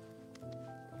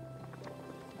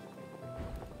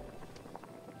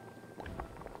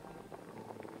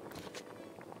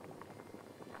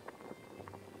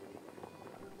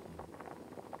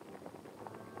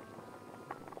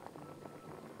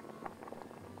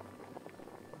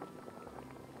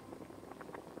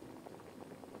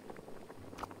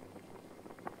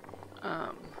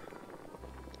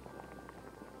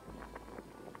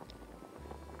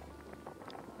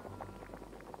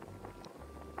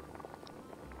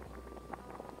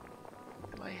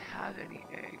 Do I have any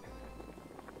eggs?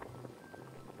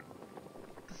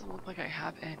 Doesn't look like I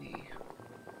have any.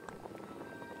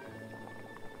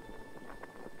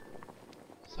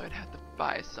 So I'd have to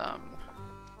buy some.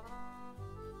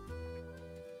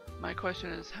 My question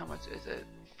is, how much is it?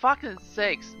 Fucking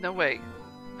sakes, no way.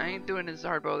 I ain't doing his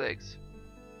hard-boiled eggs.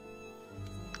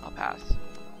 I'll pass.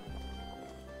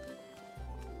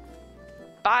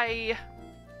 Bye!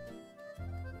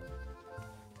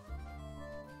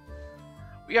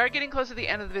 We are getting close to the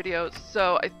end of the video,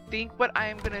 so I think what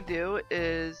I'm gonna do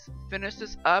is finish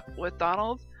this up with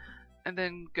Donald and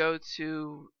then go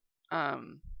to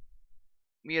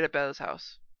meet at Bella's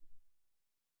house.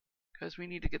 Because we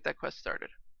need to get that quest started.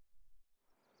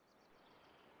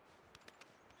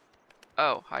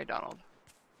 Oh, hi Donald.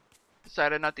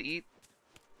 Decided not to eat?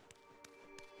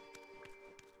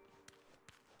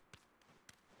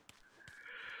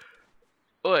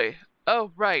 Oi.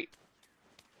 Oh, right.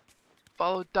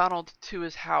 Follow Donald to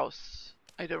his house.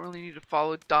 I don't really need to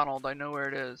follow Donald. I know where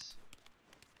it is.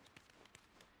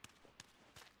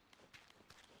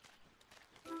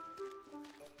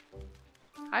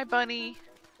 Hi, Bunny.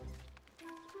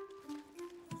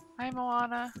 Hi,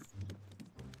 Moana.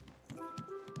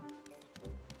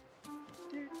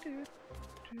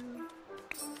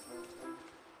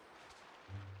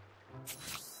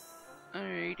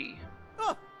 Alrighty.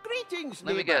 Oh, greetings,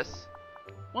 Let me neighbor. guess.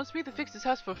 Wants me to fix his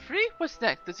house for free? What's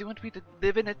next? Does he want me to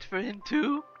live in it for him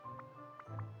too?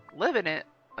 Live in it?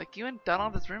 Like you and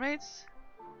Donald as roommates?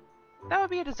 That would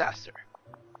be a disaster.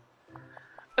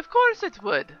 Of course it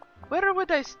would. Where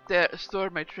would I store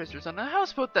my treasures on a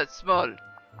houseboat that small?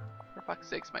 For fuck's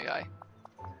sakes, my guy.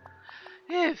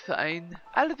 Eh, fine.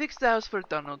 I'll fix the house for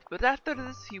Donald, but after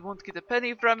this he won't get a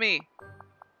penny from me.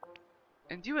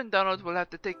 And you and Donald will have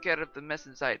to take care of the mess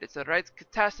inside. It's a right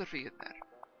catastrophe in there.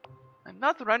 I'm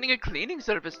not running a cleaning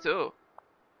service too.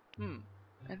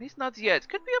 At least not yet.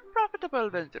 Could be a profitable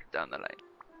venture down the line.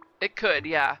 It could,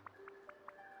 yeah.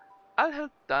 I'll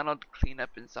help Donald clean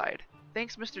up inside.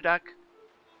 Thanks, Mr. Duck.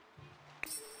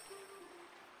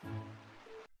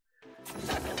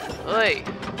 Oi.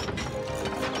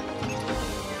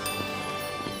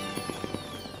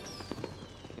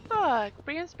 Look,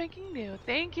 brand spanking new.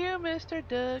 Thank you, Mr.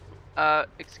 Duck.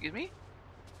 Excuse me?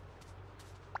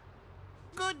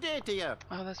 Good day to you.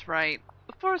 Oh, that's right.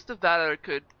 The Forest of Valor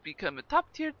could become a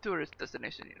top-tier tourist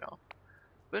destination, you know.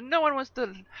 But no one wants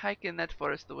to hike in that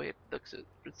forest the way it looks at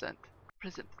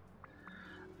present.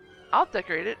 I'll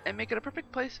decorate it and make it a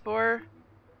perfect place for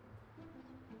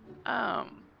a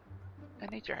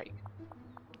nature hike.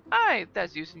 Aye,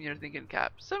 that's using your thinking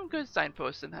cap. Some good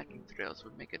signposts and hiking trails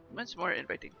would make it much more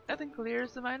inviting. Nothing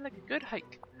clears the mind like a good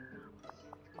hike.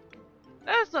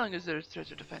 As long as there's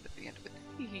treasure to find at the end of it.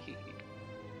 Hehehe.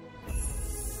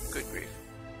 Good grief.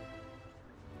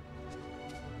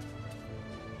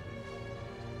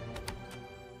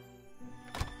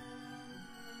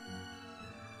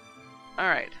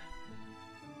 Alright.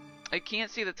 I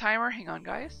can't see the timer. Hang on,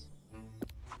 guys.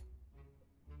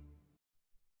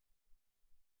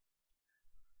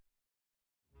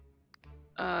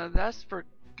 That's for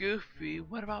Goofy.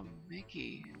 What about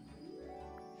Mickey?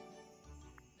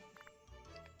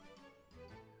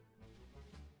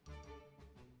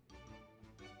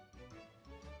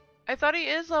 I thought he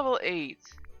is level 8.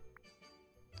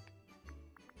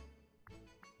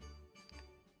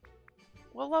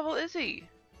 What level is he?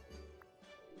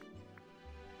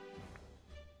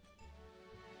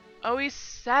 Oh, he's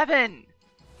 7!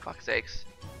 Fuck's sakes.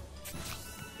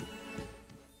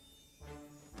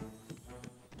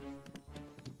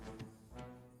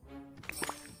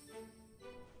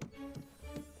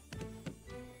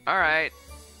 Alright.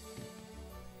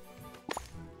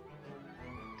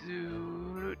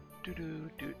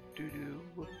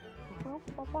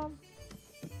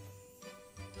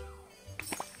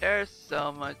 There's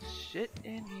so much shit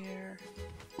in here.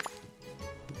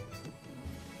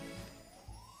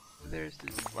 There's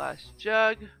this glass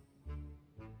jug.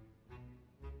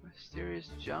 Mysterious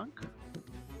junk.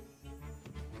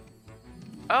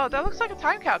 Oh, that looks like a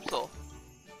time capsule.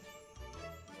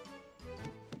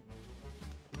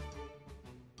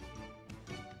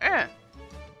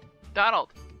 Donald.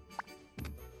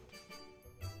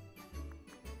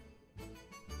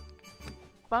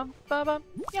 Bum ba bum,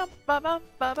 yum ba bum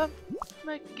ba bum.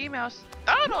 Mickey Mouse.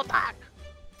 Donald Duck.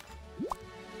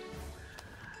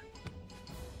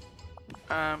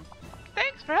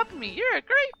 Thanks for helping me. You're a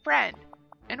great friend.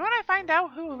 And when I find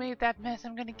out who made that mess,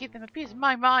 I'm gonna give them a piece of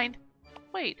my mind.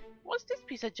 Wait, what's this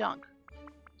piece of junk?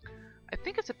 I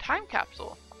think it's a time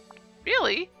capsule.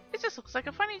 Really? It just looks like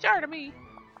a funny jar to me.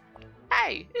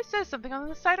 Hey, it says something on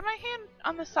the side of my hand,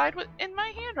 in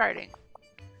my handwriting.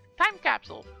 Time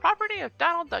capsule, property of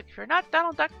Donald Duck. If you're not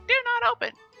Donald Duck, do not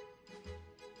open.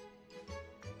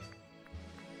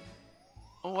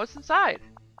 Well, what's inside?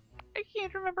 I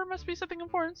can't remember. Must be something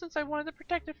important since I wanted to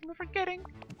protect it from the forgetting.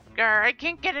 Grr, I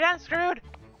can't get it unscrewed.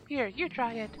 Here, you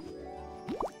try it.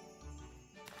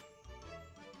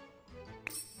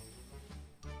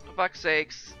 For fuck's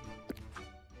sakes.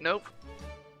 Nope.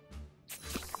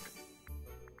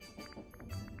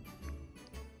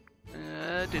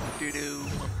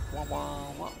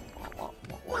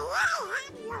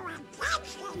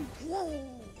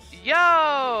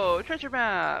 Yo! Treasure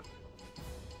map!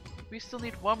 We still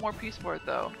need one more piece for it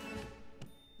though.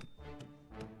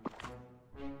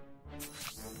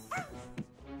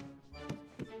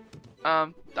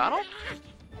 Donald?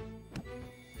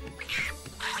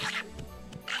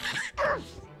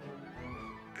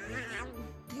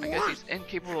 I guess he's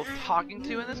incapable of talking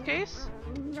to in this case?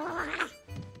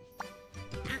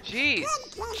 Jeez.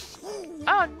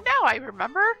 Oh no, I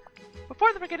remember.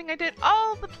 Before the beginning, I did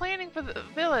all the planning for the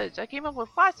village. I came up with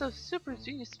lots of super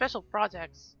genius special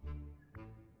projects.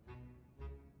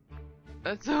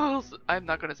 That's all. I'm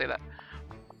not gonna say that.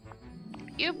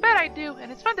 You bet I do,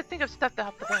 and it's fun to think of stuff to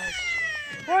help the village.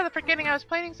 Before the beginning, I was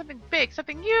planning something big,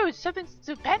 something huge, something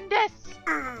stupendous.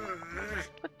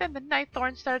 But then the night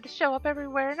thorns started to show up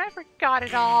everywhere, and I forgot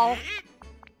it all.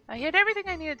 I hid everything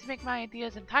I needed to make my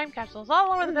ideas in time capsules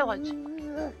all over the village.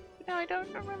 But now I don't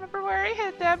remember where I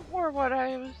hid them or what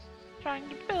I was trying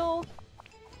to build.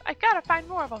 I gotta find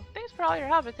more of them. Thanks for all your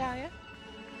help, Italia.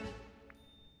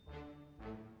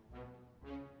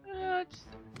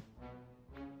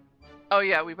 Oh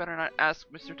yeah, we better not ask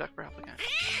Mr. Duck for help again.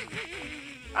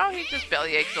 Oh, he just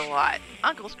bellyaches a lot.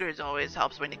 Uncle Scrooge always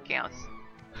helps when it counts.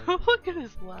 Look at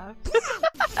his laugh.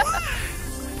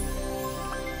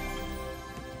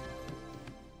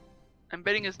 I'm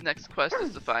betting his next quest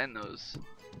is to find those.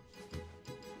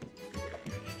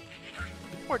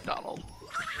 Poor Donald.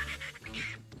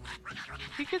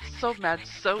 He gets so mad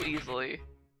so easily.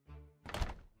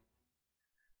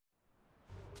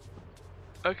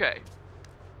 Okay.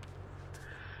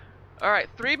 Alright,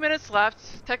 3 minutes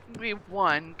left. Technically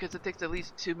 1, because it takes at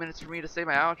least 2 minutes for me to say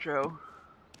my outro.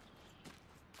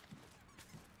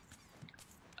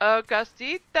 Oh,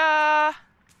 Casita!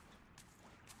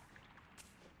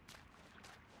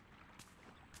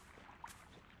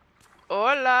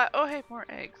 Hola! Oh, hey, more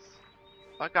eggs.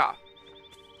 Fuck off.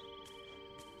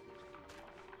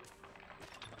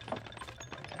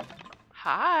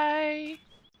 Hi!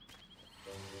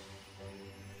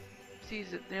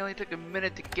 Jeez, it nearly took a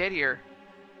minute to get here.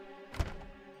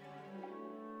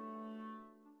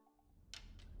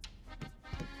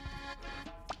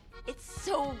 It's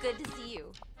so good to see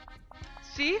you.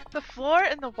 See? The floor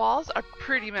and the walls are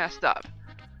pretty messed up.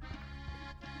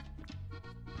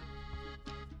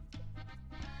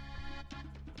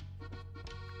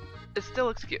 It still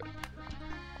looks cute.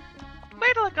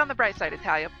 Way to look on the bright side,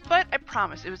 Italia, but I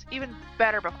promise it was even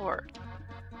better before.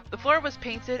 The floor was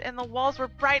painted and the walls were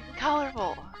bright and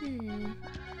colorful.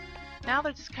 Now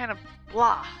they're just kind of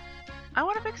blah. I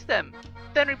want to fix them,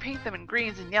 then repaint them in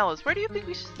greens and yellows. Where do you think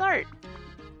we should start?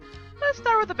 Let's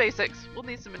start with the basics. We'll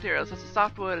need some materials such as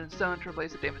softwood and stone to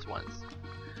replace the damaged ones.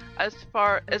 As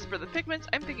far as for the pigments,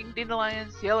 I'm thinking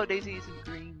dandelions, yellow daisies, and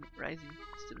green rising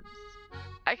stems.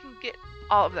 I can get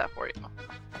all of that for you.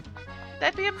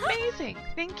 That'd be amazing!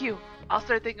 Thank you! I'll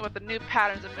start thinking about the new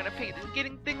patterns I'm gonna paint and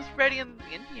getting things ready in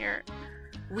here.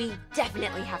 We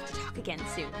definitely have to talk again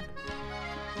soon.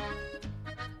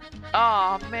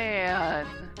 Aw, man.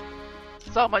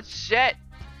 So much shit.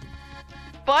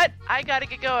 But I gotta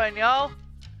get going, y'all.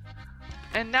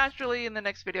 And naturally, in the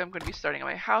next video, I'm gonna be starting at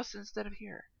my house instead of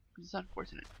here. It's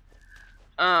unfortunate.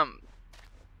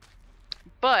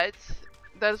 But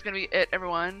that is gonna be it,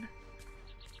 everyone.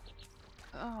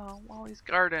 Oh, Wally's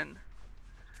garden.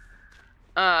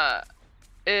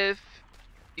 If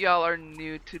y'all are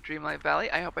new to Dreamlight Valley,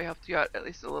 I hope I helped you out at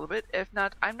least a little bit. If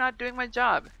not, I'm not doing my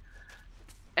job.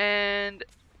 And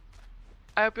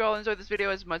I hope you all enjoyed this video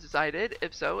as much as I did.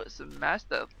 If so, smash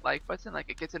the like button like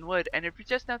it gets in wood. And if you're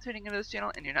just now tuning into this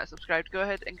channel and you're not subscribed, go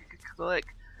ahead and click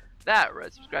that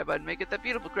red subscribe button. Make it that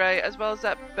beautiful gray, as well as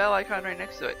that bell icon right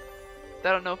next to it.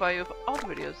 That'll notify you of all the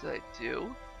videos that I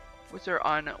do, which are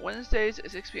on Wednesdays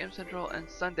at 6 p.m. Central and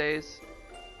Sundays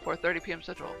 4:30 p.m.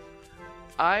 Central.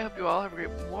 I hope you all have a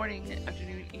great morning,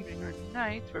 afternoon, evening, or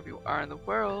night, wherever you are in the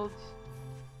world.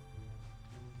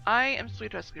 I am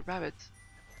Sweet Rescue Rabbit.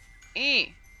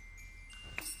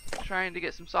 Trying to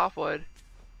get some softwood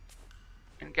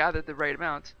and gather the right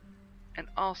amount, and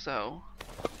also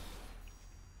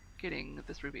getting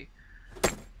this ruby,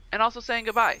 and also saying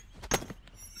goodbye.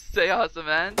 Stay awesome,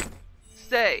 man.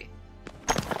 Stay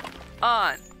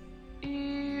on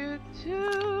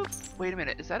YouTube. Wait a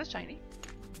minute, is that a shiny?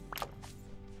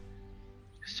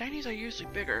 Shinies are usually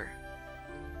bigger.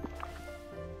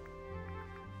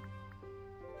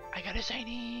 I got a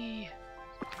shiny.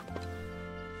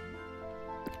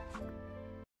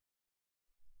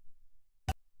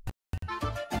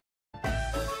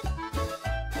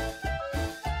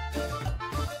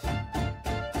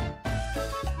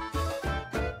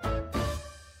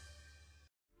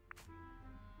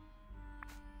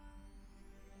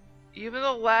 Even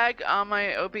the lag on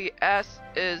my OBS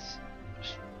is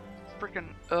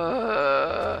freaking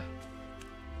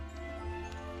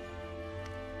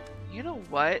you know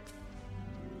what?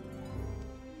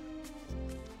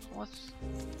 Let's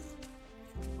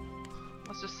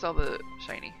just sell the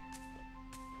shiny.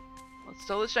 Let's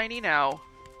sell the shiny now,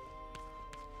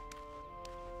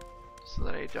 so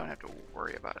that I don't have to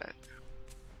worry about it.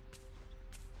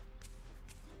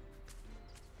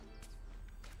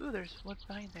 Ooh, there's what's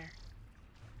behind there.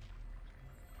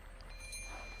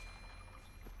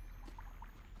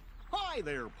 Hi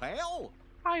there, pal.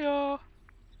 Hiya!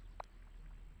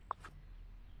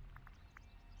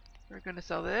 We're gonna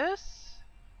sell this.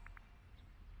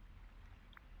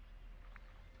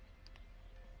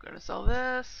 Gonna sell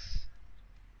this.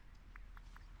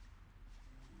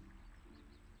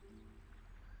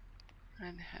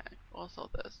 And heck, we'll sell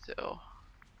this too.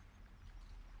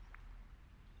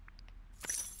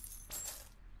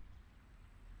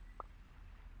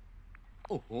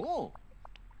 Oh.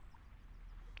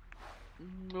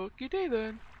 Okay day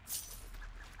then.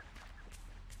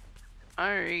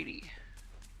 Alrighty.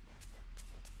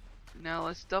 Now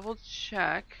let's double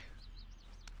check.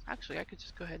 Actually, I could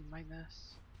just go ahead and mine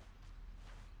this.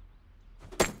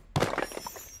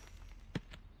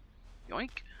 Yoink.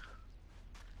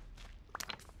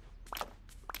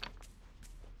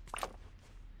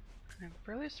 I'm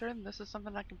fairly certain this is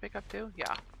something I can pick up too.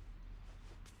 Yeah.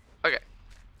 Okay.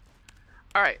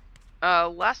 Alright.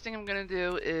 Last thing I'm gonna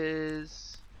do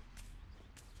is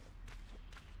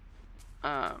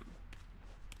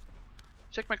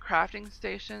check my crafting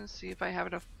station, see if I have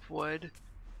enough wood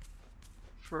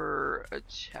for a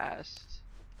chest.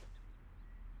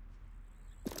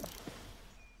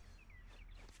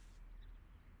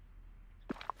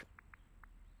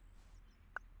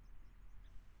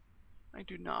 I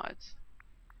do not.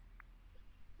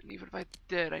 And even if I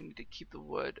did, I need to keep the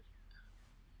wood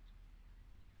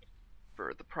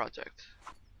for the project.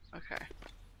 Okay.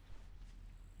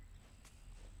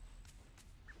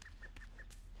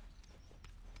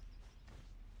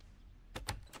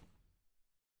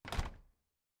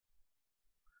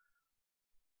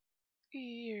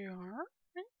 Yeah.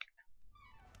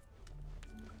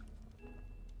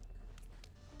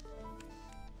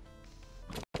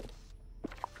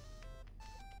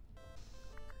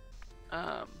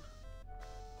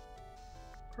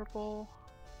 Purple,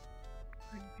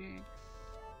 green, pink.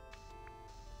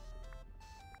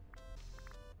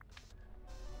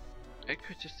 I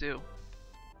could just do,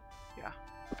 yeah.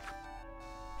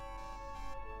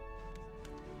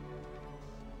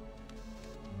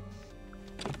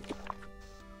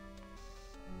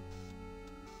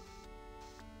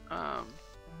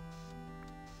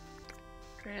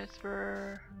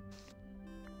 Transfer,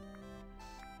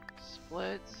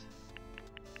 split.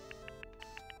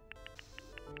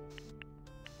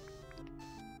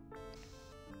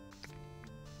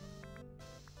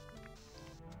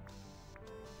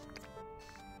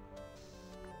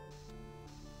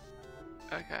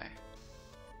 Okay.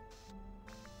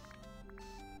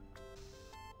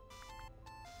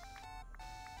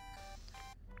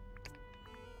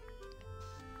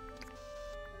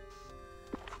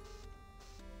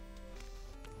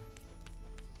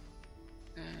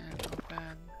 And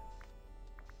open.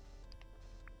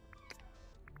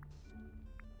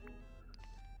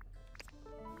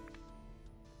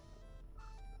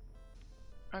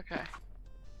 Okay.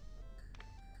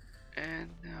 And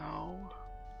now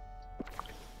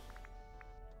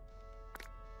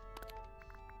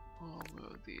we'll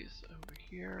move these over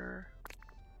here.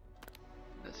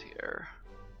 This here.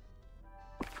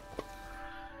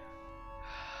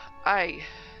 Ay,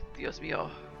 Dios mío.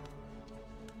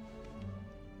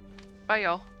 Bye,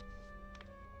 y'all.